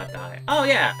and not die. Oh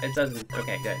yeah, it doesn't...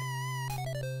 Okay, good.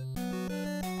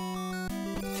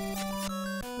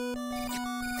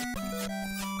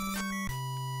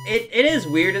 It is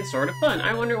weird and sort of fun.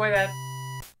 I wonder why that...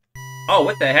 Oh,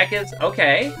 what the heck is...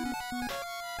 Okay.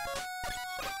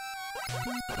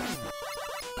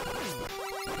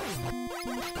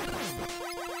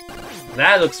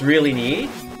 That looks really neat.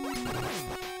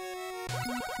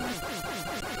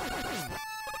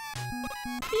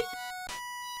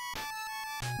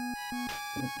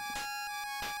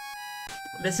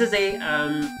 This is a,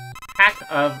 pack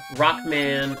of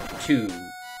Rockman 2.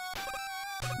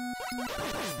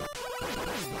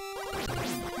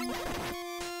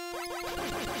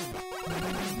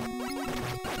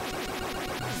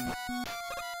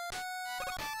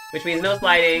 Which means no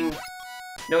sliding,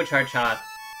 no charge shot,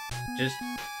 just...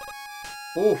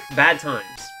 Oof, bad times.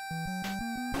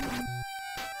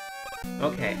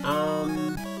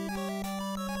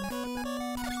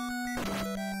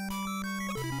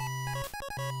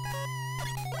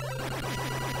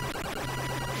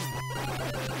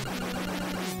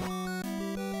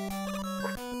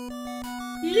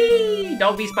 Yee!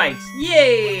 Don't be spikes.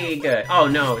 Yay! Good. Oh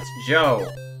no, it's Joe.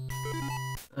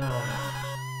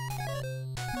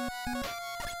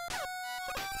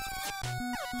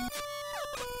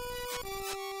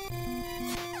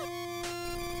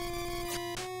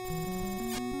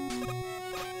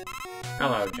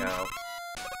 Hello, Joe.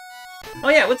 Oh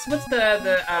yeah, what's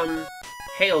the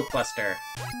hail cluster?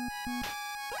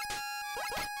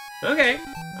 Okay.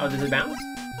 Oh, does it bounce?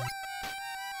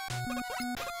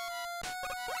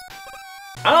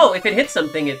 Oh, if it hits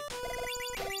something, it...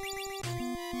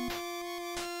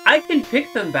 I can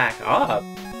pick them back up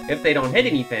if they don't hit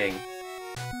anything.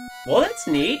 Well, that's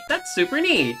neat. That's super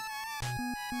neat.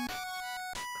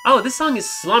 Oh, this song is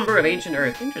Slumber of Ancient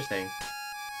Earth. Interesting.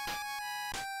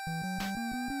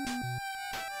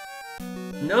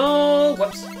 No!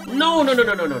 Whoops. No, no, no,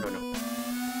 no, no, no, no, no.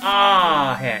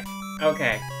 Ah, heck.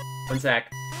 Okay. One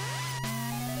sec.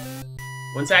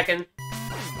 1 second.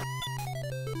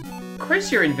 Of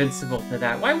course you're invincible to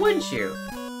that. Why wouldn't you?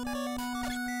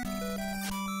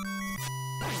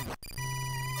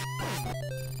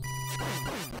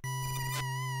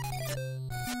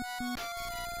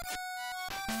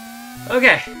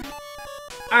 Okay.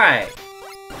 Alright.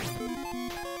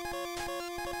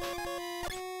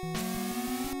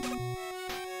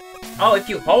 Oh, if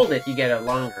you hold it, you get it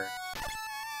longer.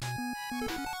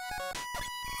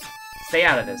 Stay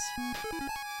out of this.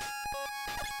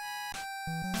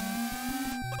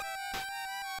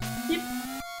 Yep.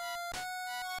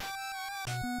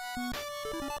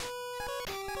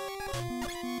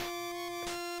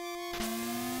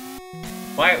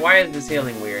 Why is the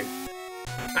ceiling weird?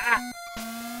 Ah!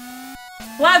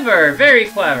 Clever! Very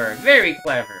clever! Very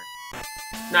clever!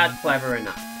 Not clever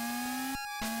enough.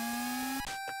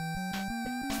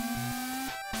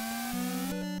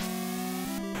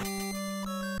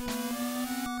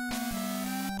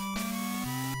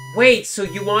 Wait, so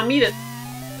you want me to...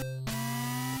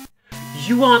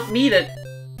 You want me to...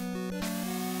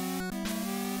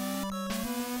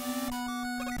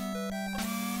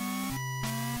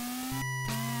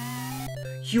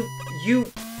 You...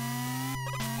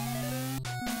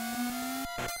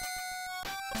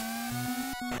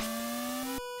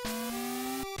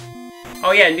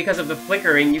 Oh yeah, and because of the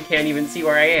flickering, you can't even see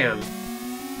where I am.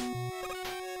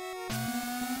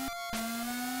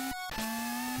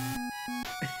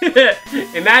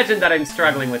 Imagine that I'm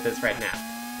struggling with this right now.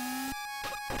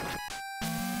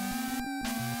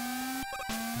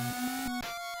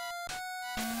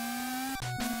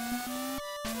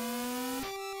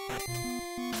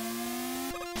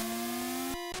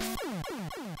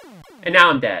 And now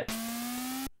I'm dead.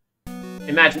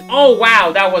 Imagine- oh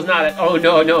wow, that was not it. Oh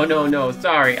no, no, no, no,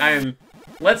 sorry,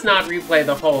 let's not replay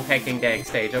the whole hecking dang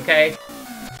stage, okay?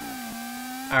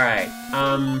 Alright,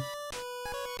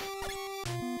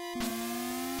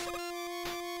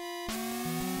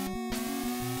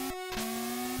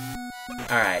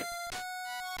 Alright.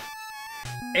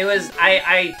 It was-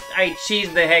 I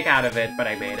cheesed the heck out of it, but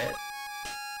I made it.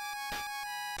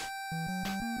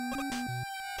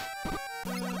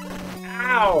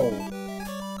 Ow!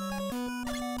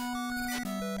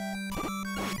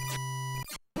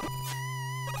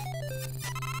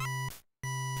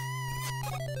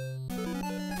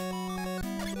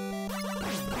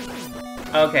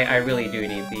 Okay, I really do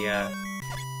need the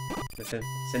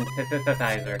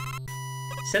synthesizer.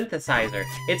 Synthesizer.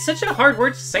 It's such a hard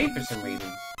word to say for some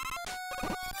reason.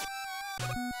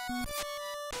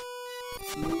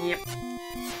 Yep.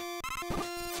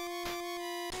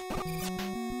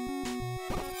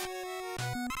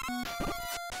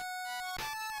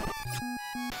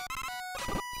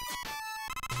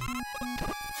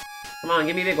 Come on,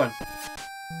 give me a big one.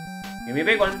 Give me a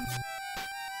big one.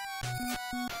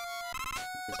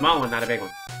 It's a small one, not a big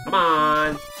one. Come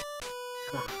on.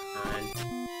 Come on.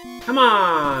 Come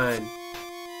on.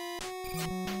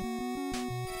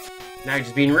 Now you're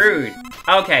just being rude.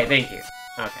 Okay, thank you.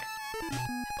 Okay.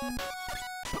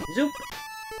 Zoop.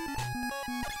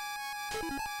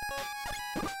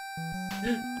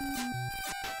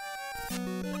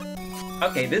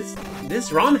 Okay,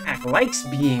 this ROM hack likes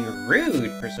being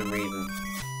rude for some reason.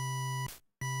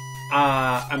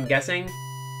 I'm guessing?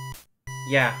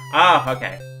 Yeah. Oh,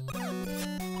 okay.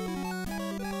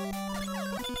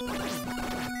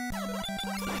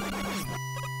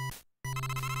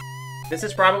 This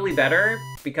is probably better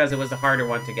because it was the harder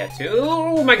one to get to.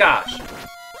 Oh my gosh!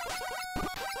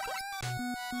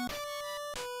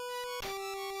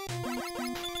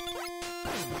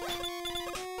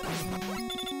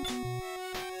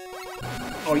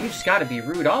 Oh, you just gotta be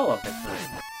rude all of the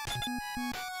time.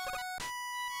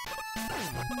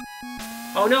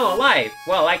 Oh no, a life!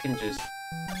 Well, I can just...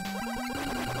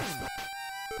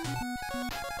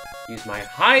 use my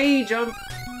high jump.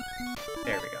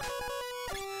 There we go.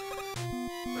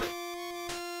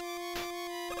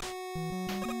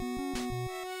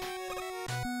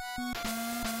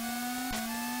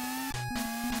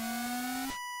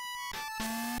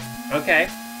 Okay,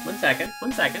 one second.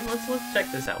 Let's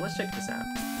check this out.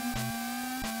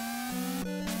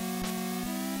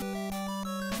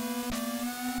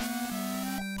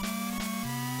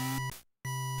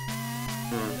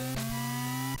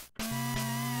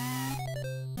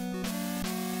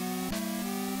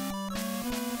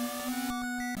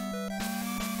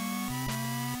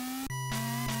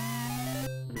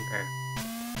 Okay.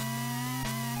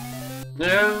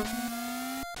 No.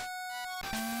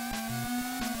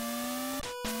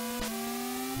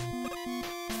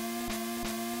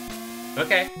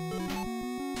 Okay.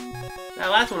 That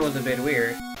last one was a bit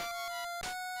weird.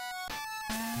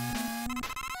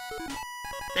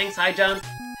 Thanks, high jump.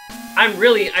 I'm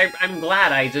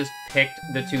glad I just picked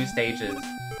the 2 stages.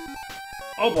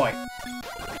 Oh boy.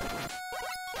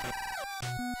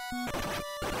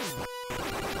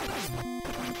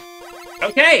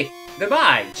 Okay,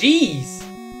 goodbye. Jeez.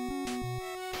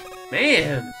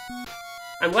 Man.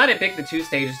 I'm glad I picked the 2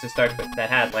 stages to start with that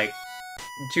had, like,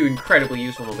 2 incredibly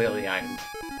useful mobility items.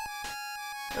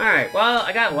 Alright, well,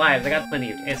 I got lives. I got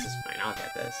plenty of... This is fine. I'll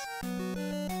get this.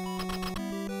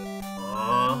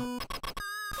 Aww.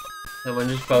 Someone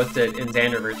just posted in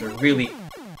Xanderverse a really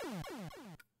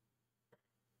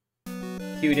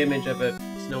cute image of a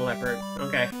snow leopard.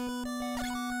 Okay.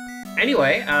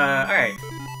 Anyway, alright.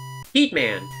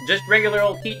 Heatman. Just regular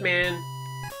old Heatman.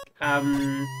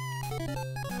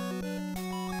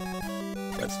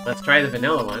 Let's try the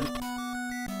vanilla one.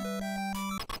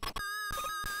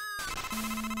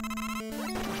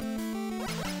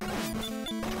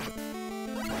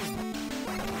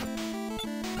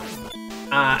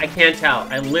 I can't tell.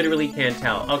 I literally can't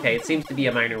tell. Okay, it seems to be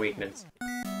a minor weakness.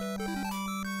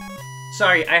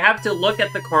 Sorry, I have to look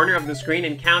at the corner of the screen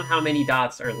and count how many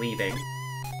dots are leaving.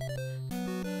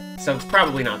 So it's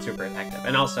probably not super effective.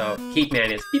 And also,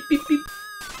 Heatman is beep beep beep,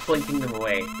 blinking them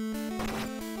away.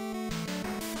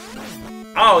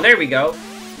 Oh, there we go.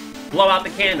 Blow out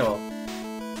the candle.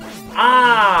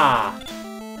 Ah!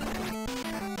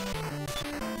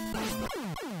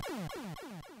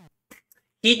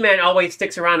 Heatman always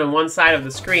sticks around on one side of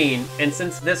the screen, and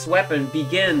since this weapon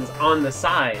begins on the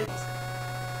sides,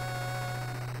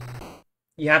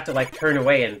 you have to, like, turn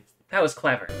away, and that was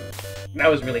clever. That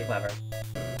was really clever.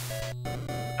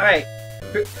 Alright,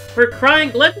 for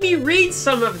crying, let me read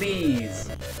some of these!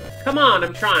 Come on,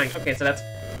 I'm trying. Okay, so that's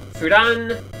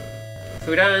Fudan,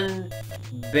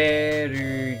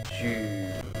 Berju.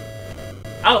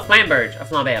 Oh, Flamberge, a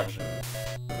Flamberge.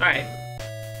 Alright.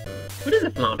 What is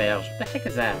a Flamberge? What the heck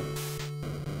is that?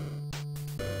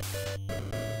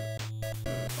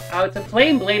 Oh, it's a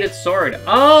flame-bladed sword.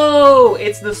 Oh,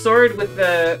 it's the sword with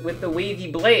the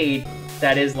wavy blade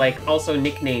that is, like, also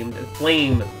nicknamed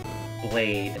Flame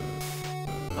Blade.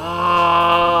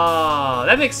 Oh,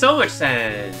 that makes so much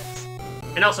sense.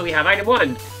 And also, we have item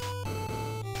 1.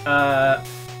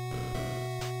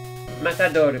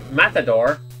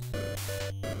 Matador.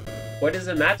 What is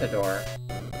a matador?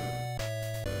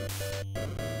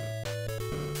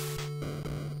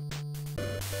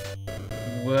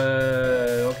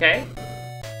 Okay.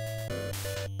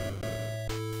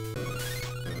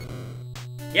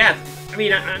 Yeah, I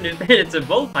mean, I understand it's a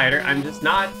bullfighter. I'm just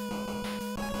not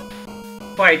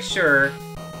quite sure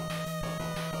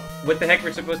what the heck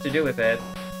we're supposed to do with it.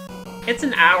 It's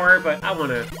an hour, but I want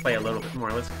to play a little bit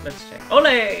more. Let's check.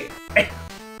 Ole!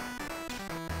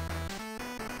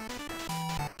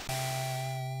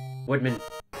 Woodman.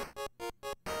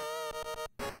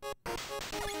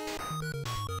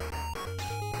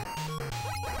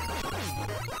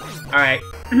 Alright.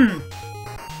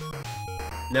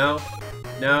 No.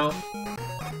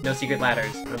 No secret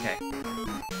ladders. Okay.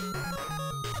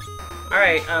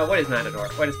 Alright, what is Matador?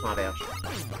 What is Flamberge?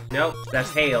 Nope,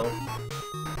 that's Hail.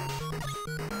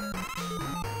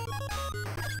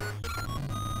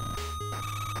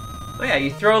 Oh yeah,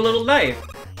 you throw a little knife.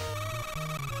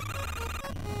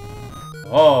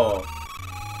 Oh.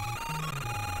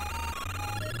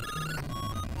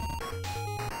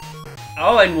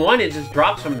 Oh, and one, it just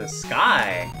drops from the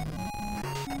sky.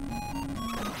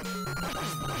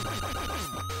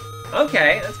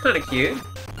 Okay, that's kind of cute.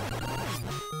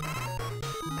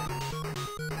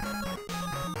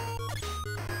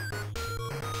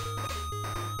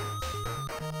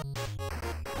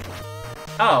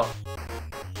 Oh.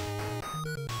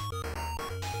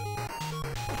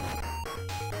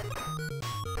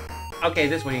 Okay,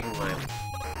 this one you can climb.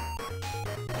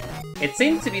 It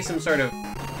seems to be some sort of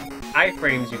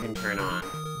iframes you can turn on.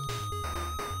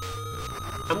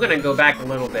 I'm gonna go back a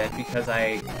little bit because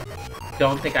I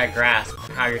don't think I grasp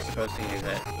how you're supposed to use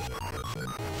it.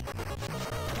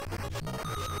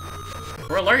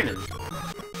 We're learning.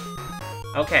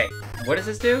 Okay, what does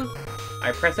this do?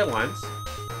 I press it once.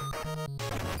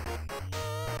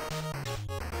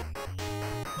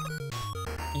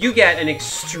 You get an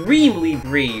extremely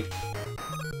brief...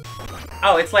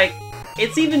 Oh, it's like...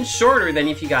 It's even shorter than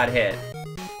if you got hit.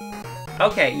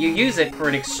 Okay, you use it for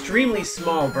an extremely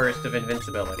small burst of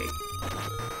invincibility.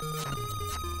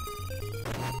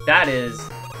 That is...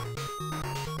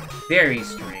 very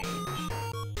strange.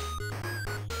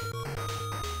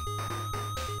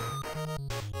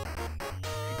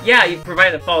 Yeah, you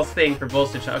provide a false thing for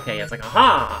bolster. Okay, it's like,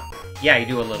 aha! Yeah, you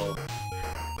do a little...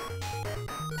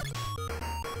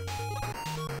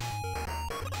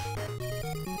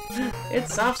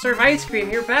 It's Soft Serve Ice Cream,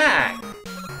 you're back!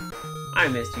 I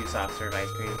missed you, Soft Serve Ice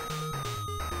Cream.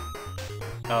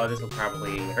 Oh, this will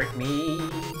probably hurt me.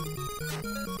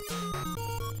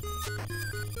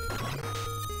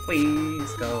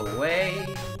 Please go away.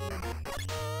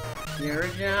 You're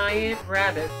a giant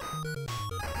rabbit.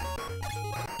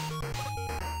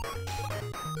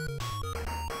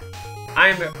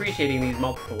 I'm appreciating these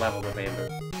multiple levels of bamboo.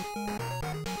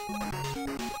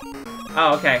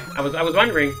 Oh, okay. I was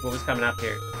wondering what was coming up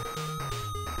here.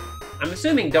 I'm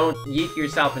assuming don't yeet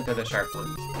yourself into the sharp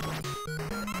ones.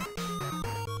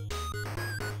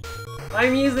 My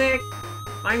music!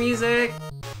 My music!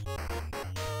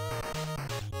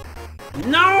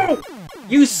 No!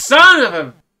 You son of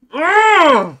a...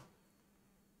 Ugh!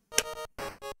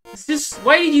 It's just...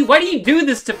 Why do you do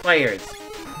this to players?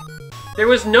 There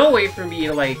was no way for me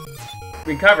to, like,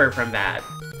 recover from that.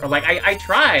 Or, like, I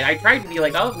tried to be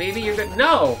like, oh, maybe you're good.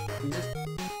 No! Just...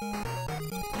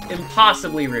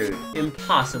 Impossibly rude.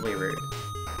 Impossibly rude.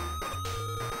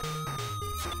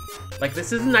 Like,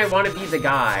 this isn't I Want to Be the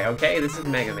Guy, okay? This is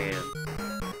Mega Man.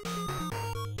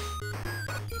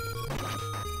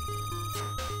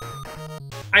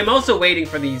 I'm also waiting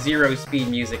for the zero speed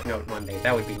music note one day.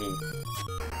 That would be neat.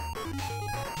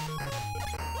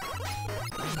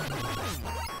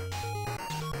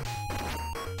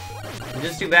 It's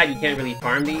just too bad you can't really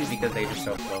farm these because they're just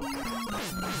so slow.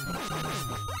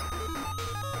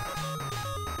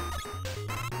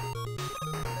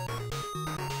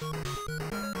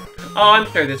 Oh, I'm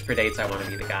sure this predates I Want to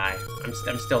Be the Guy.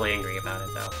 I'm still angry about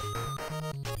it, though.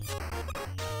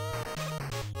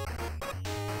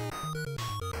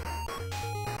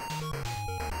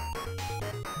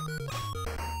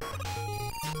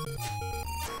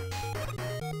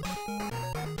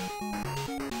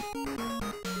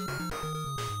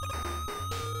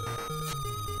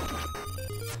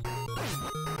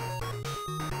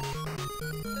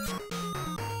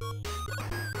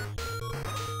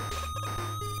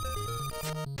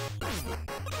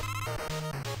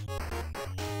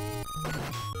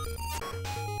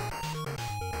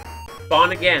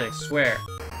 Spawn again, I swear.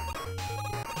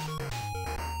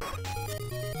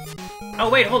 Oh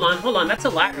wait, hold on. That's a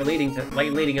ladder leading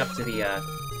up to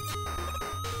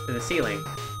the ceiling.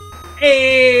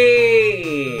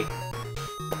 Hey!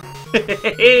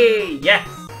 Yes!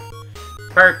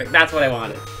 Perfect, that's what I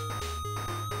wanted.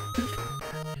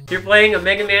 If you're playing a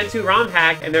Mega Man 2 ROM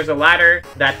hack and there's a ladder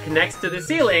that connects to the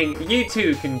ceiling, you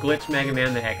too can glitch Mega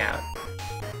Man the heck out.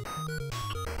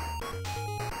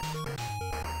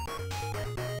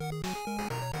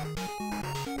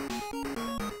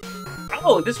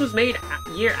 Oh, this was made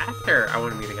a year after I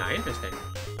Want to Be the Guy. Interesting.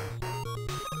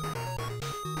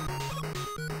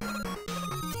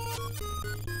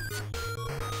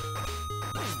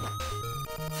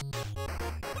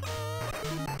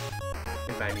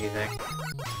 Goodbye, music.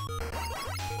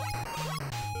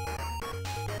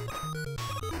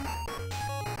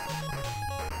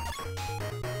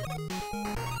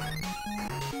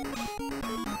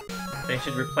 I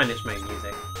should replenish my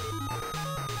music.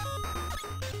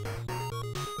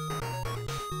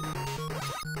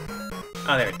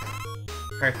 Oh, there it is.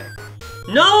 Perfect.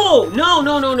 No! No!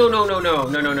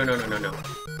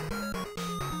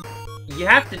 You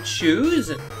have to choose?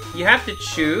 You have to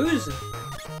choose?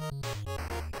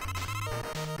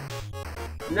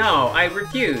 No, I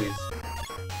refuse.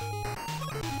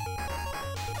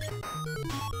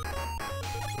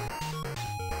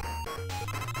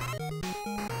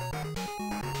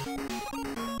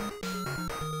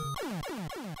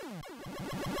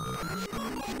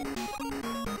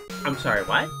 I'm sorry,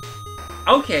 what?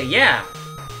 Okay, yeah.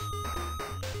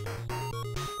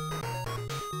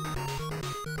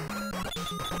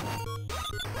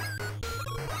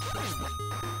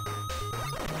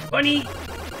 Bunny!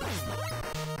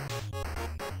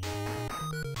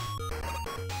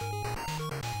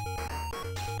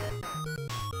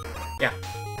 Yeah.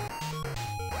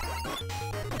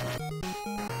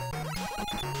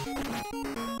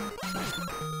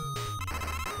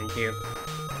 Thank you.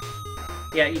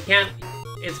 Yeah, you can't...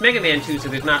 It's Mega Man 2, so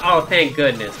there's not... Oh, thank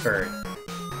goodness, Bird.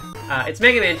 It's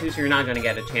Mega Man 2, so you're not gonna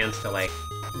get a chance to, like,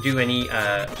 do any,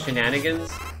 shenanigans,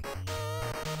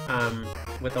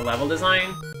 with the level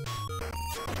design.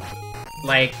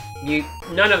 Like,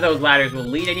 none of those ladders will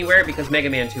lead anywhere because Mega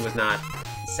Man 2 was not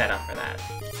set up for that.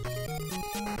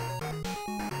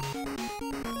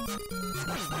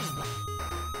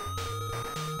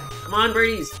 Come on,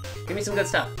 birdies! Give me some good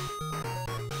stuff.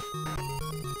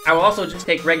 I will also just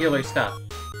take regular stuff.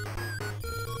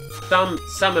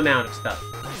 Some amount of stuff.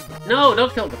 No,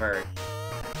 don't kill the bird.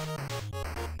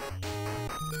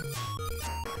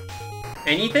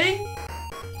 Anything?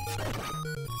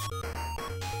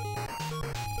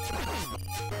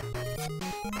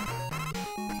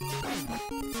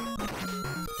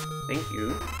 Thank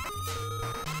you.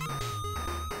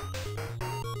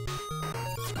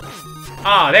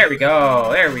 Ah, there we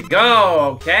go! There we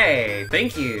go! Okay,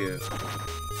 thank you.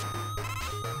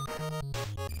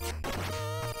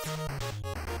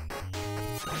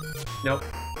 Nope.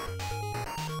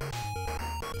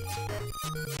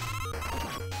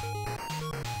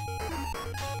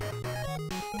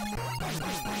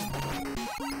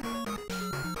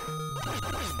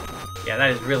 Yeah,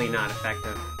 that is really not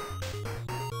effective.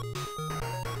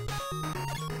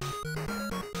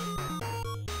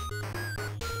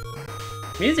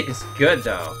 Music is good,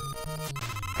 though.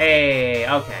 Hey,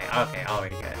 okay,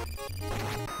 already good.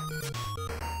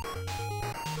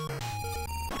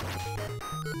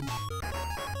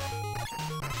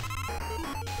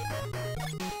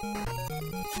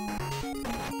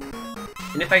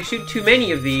 And if I shoot too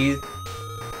many of these,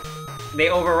 they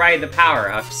override the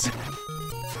power-ups.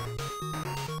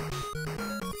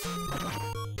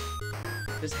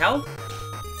 Does health?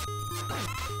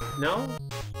 No?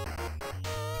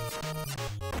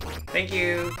 Thank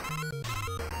you.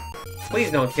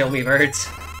 Please don't kill me, birds.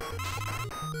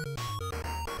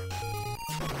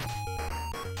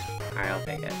 Alright, I'll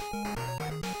take it.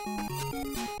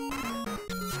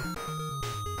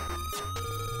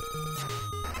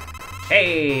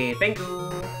 Hey, thank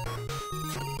you.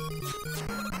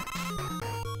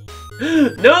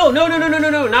 No,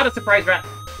 not a surprise rat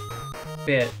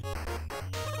bit.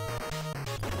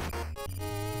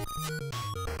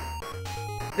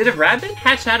 Did a rabbit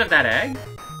hatch out of that egg?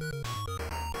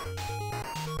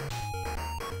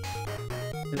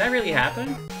 Did that really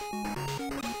happen?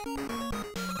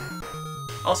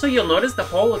 Also, you'll notice the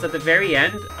hole is at the very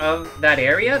end of that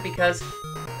area because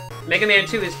Mega Man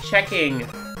 2 is checking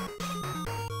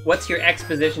what's your X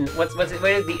position, what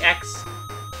is the X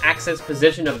axis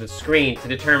position of the screen to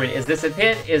determine, is this a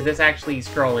pit, is this actually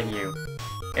scrolling you?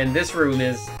 And this room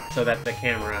is so that the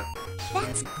camera,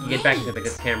 you get back into the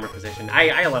camera position.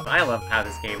 I love how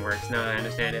this game works now that I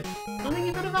understand it. Oh, thank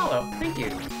you for the follow. Thank you.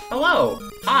 Hello.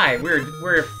 Hi.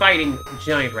 We're fighting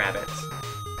giant rabbits.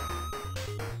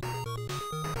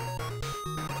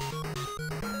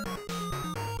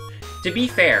 To be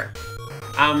fair,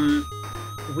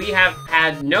 we have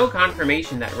had no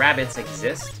confirmation that rabbits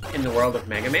exist in the world of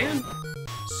Mega Man.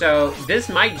 So this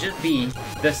might just be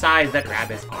the size that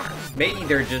rabbits are. Maybe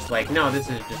they're just like, no, this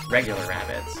is just regular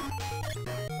rabbits.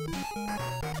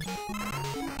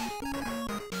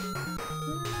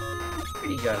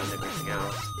 Pretty good on everything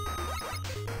else.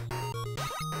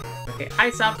 Okay,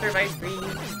 ice soft serve ice cream.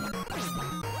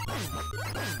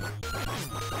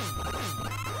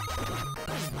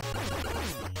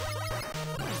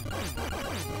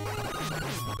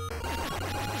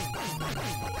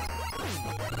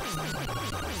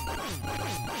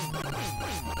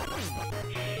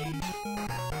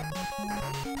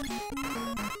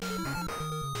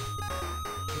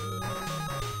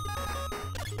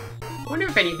 I wonder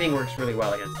if anything works really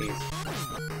well against these.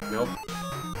 Nope.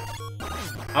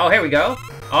 Oh, here we go.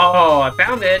 Oh, I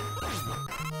found it.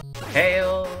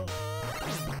 Hail.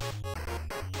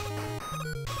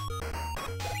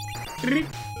 Rude.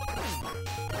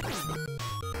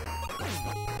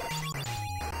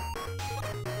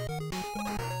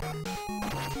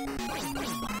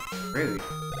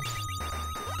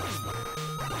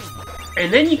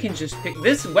 And then you can just pick...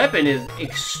 This weapon is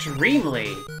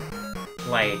extremely,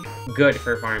 like, good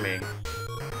for farming.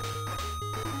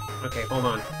 Okay, hold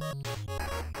on.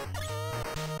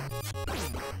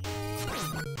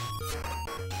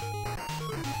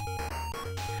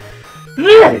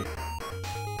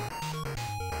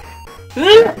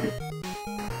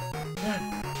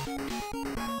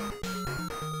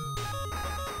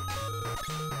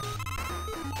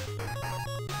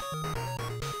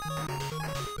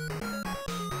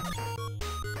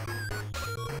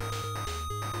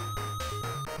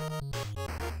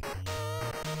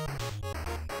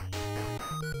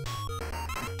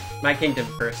 my kingdom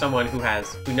for someone who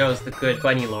knows the good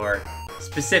bunny lore,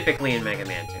 specifically in Mega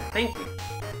Man 2. Thank you.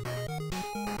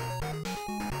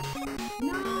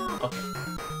 No. Okay.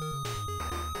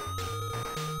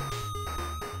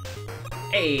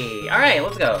 Hey, all right,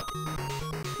 let's go.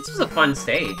 This was a fun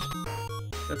stage.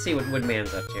 Let's see what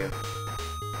Woodman's up to.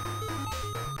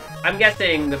 I'm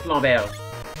guessing the Flambeur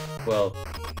will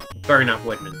burn up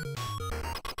Woodman.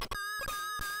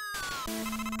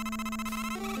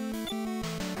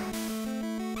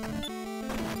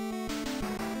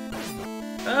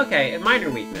 Okay, a minor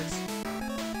weakness.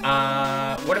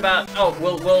 What about...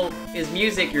 Oh, is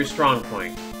music your strong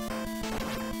point?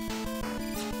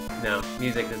 No,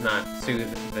 music does not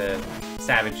soothe the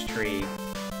savage tree.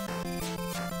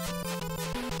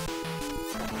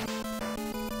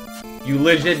 You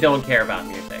legit don't care about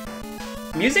music.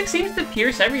 Music seems to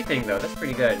pierce everything, though. That's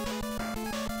pretty good.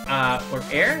 Or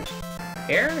air?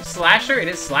 Air? Slasher? It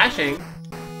is slashing.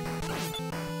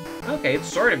 Okay, it's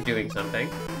sort of doing something.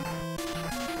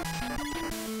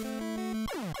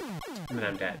 And then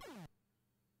I'm dead.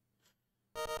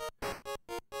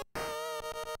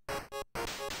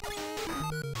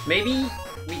 Maybe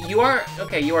you are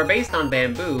based on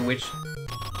bamboo, which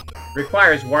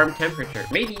requires warm temperature.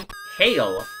 Maybe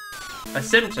hail, a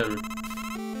symptom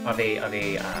of a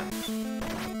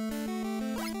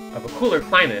cooler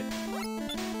climate.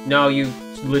 No, you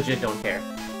legit don't care.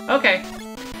 Okay.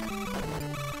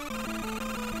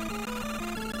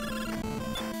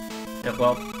 Yeah,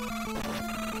 well.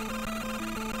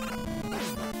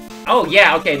 Oh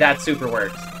yeah, okay, that super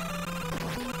works.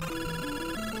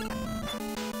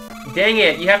 Dang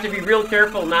it, you have to be real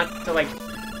careful not to, like...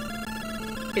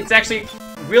 It's actually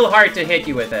real hard to hit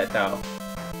you with it, though.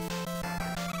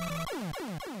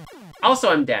 Also,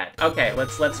 I'm dead. Okay,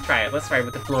 let's try it. Let's try it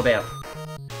with the Flambeur.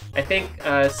 I think,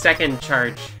 second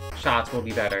charge shots will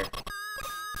be better.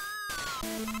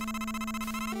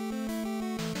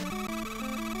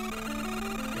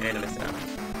 And I messed it up.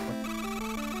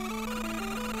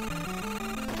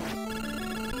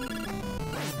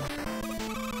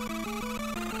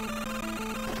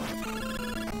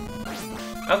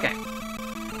 Okay.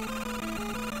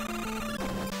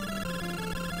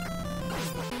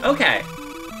 Okay.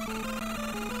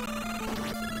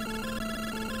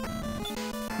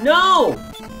 No!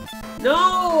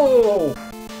 No!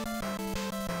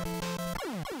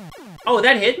 Oh,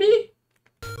 that hit me?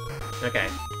 Okay.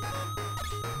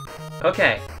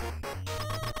 Okay.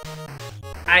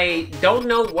 I don't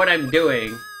know what I'm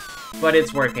doing, but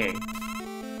it's working.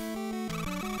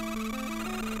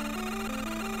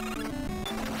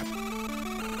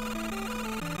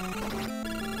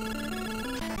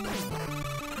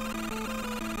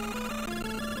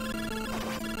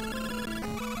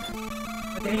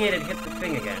 Dang it, it hit the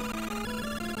thing again.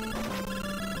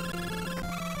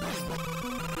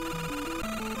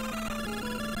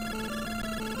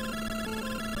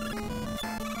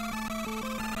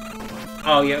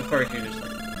 Oh, yeah, of course, you're just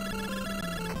like...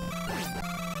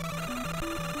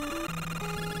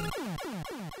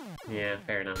 Yeah,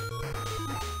 fair enough.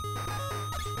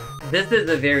 This is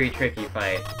a very tricky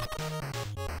fight.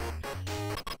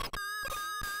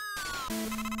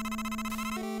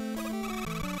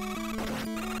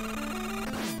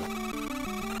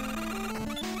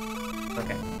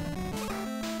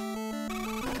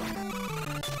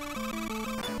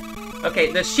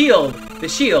 Okay, the shield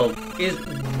is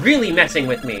really messing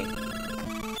with me.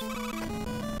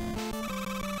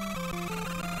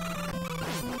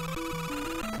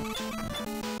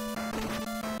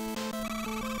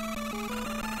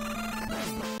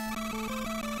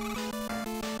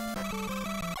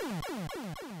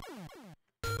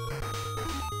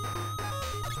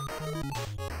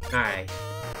 Alright.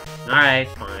 Alright,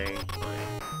 fine, fine.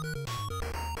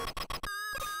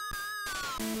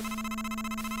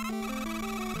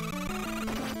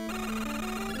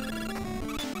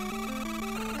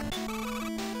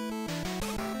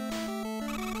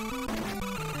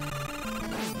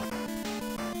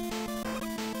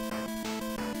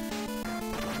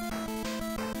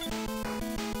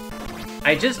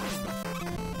 I just...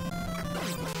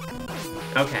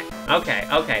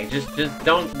 Okay. Just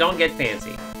don't get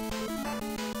fancy.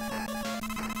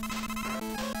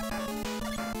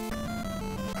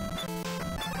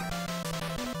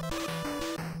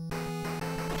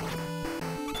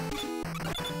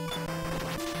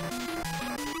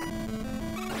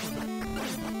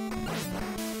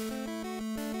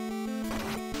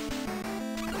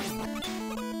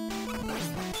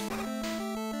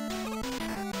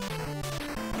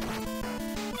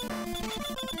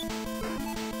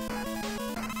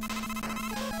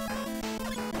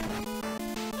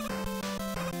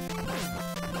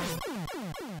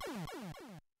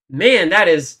 Man, that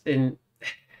is it's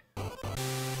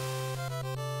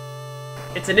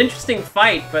an interesting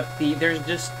fight, but there's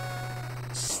just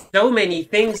so many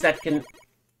things that can...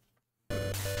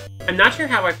 I'm not sure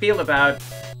how I feel about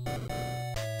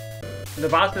the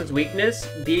boss's weakness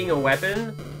being a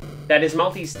weapon that is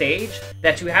multi-stage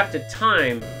that you have to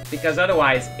time, because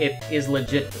otherwise it is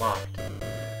legit blocked.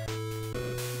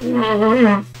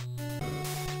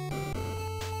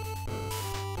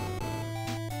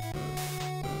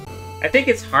 I think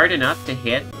it's hard enough to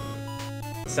hit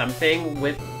something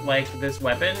with, like, this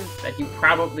weapon that you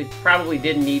probably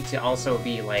didn't need to also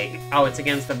be like, oh, it's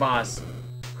against the boss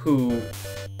who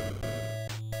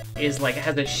is, like,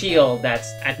 has a shield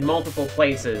that's at multiple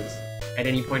places at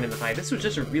any point in the fight. This was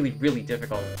just a really, really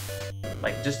difficult,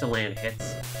 like, just to land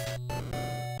hits.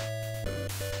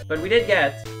 But we did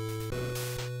get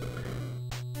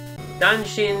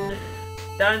Danshin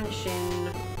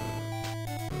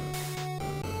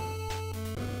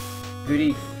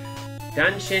Grief.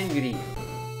 Danshin Grief.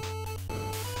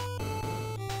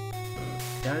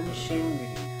 Danshin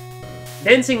Grief.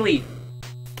 Dancing Leaf.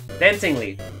 Dancing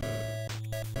Leaf.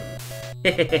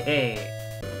 Hehehe.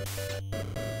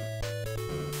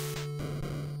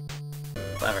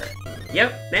 Clever.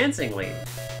 Yep, Dancing Leaf.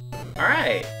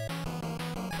 Alright.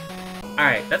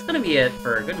 Alright, that's gonna be it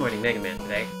for Good Morning Mega Man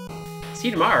today. See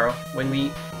you tomorrow when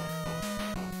we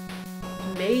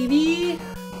maybe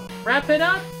wrap it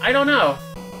up? I don't know.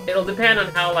 It'll depend on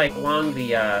how, like, long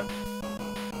the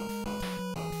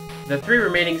 3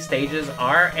 remaining stages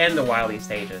are, and the Wily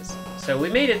stages. So we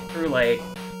made it through, like,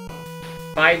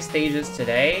 5 stages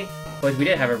today, but we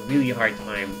did have a really hard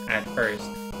time at first,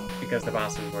 because the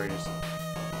bosses were just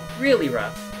really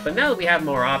rough. But now that we have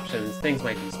more options, things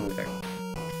might be smoother.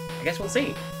 I guess we'll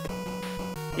see.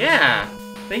 Yeah!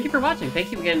 Thank you for watching.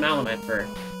 Thank you again, Malamet, for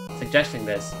suggesting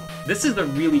this. This is the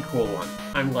really cool one.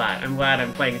 I'm glad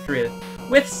I'm playing through it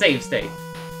with save state.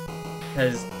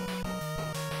 Because...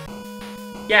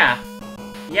 Yeah.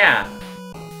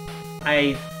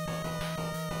 I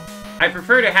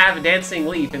prefer to have a Dancing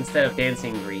Leaf instead of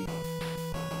Dancing Grief.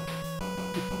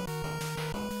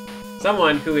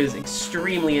 Someone who is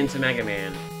extremely into Mega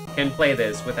Man can play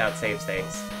this without save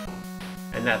states.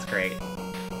 And that's great.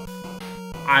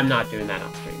 I'm not doing that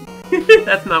off stream.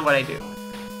 That's not what I do.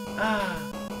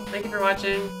 Thank you for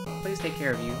watching. Please take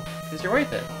care of you, because you're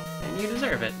worth it, and you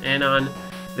deserve it. And on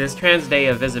this Trans Day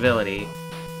of Visibility,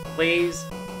 please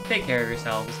take care of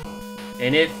yourselves.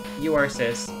 And if you are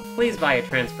cis, please buy a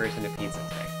trans person a pizza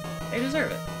today. They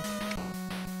deserve it.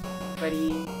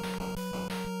 Buddy.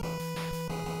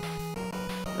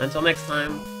 Until next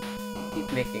time,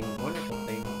 keep making wonderful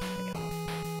things together.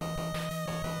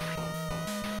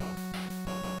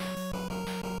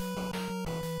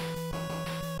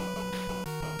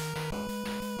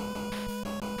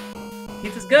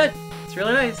 Pizza's good. It's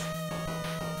really nice.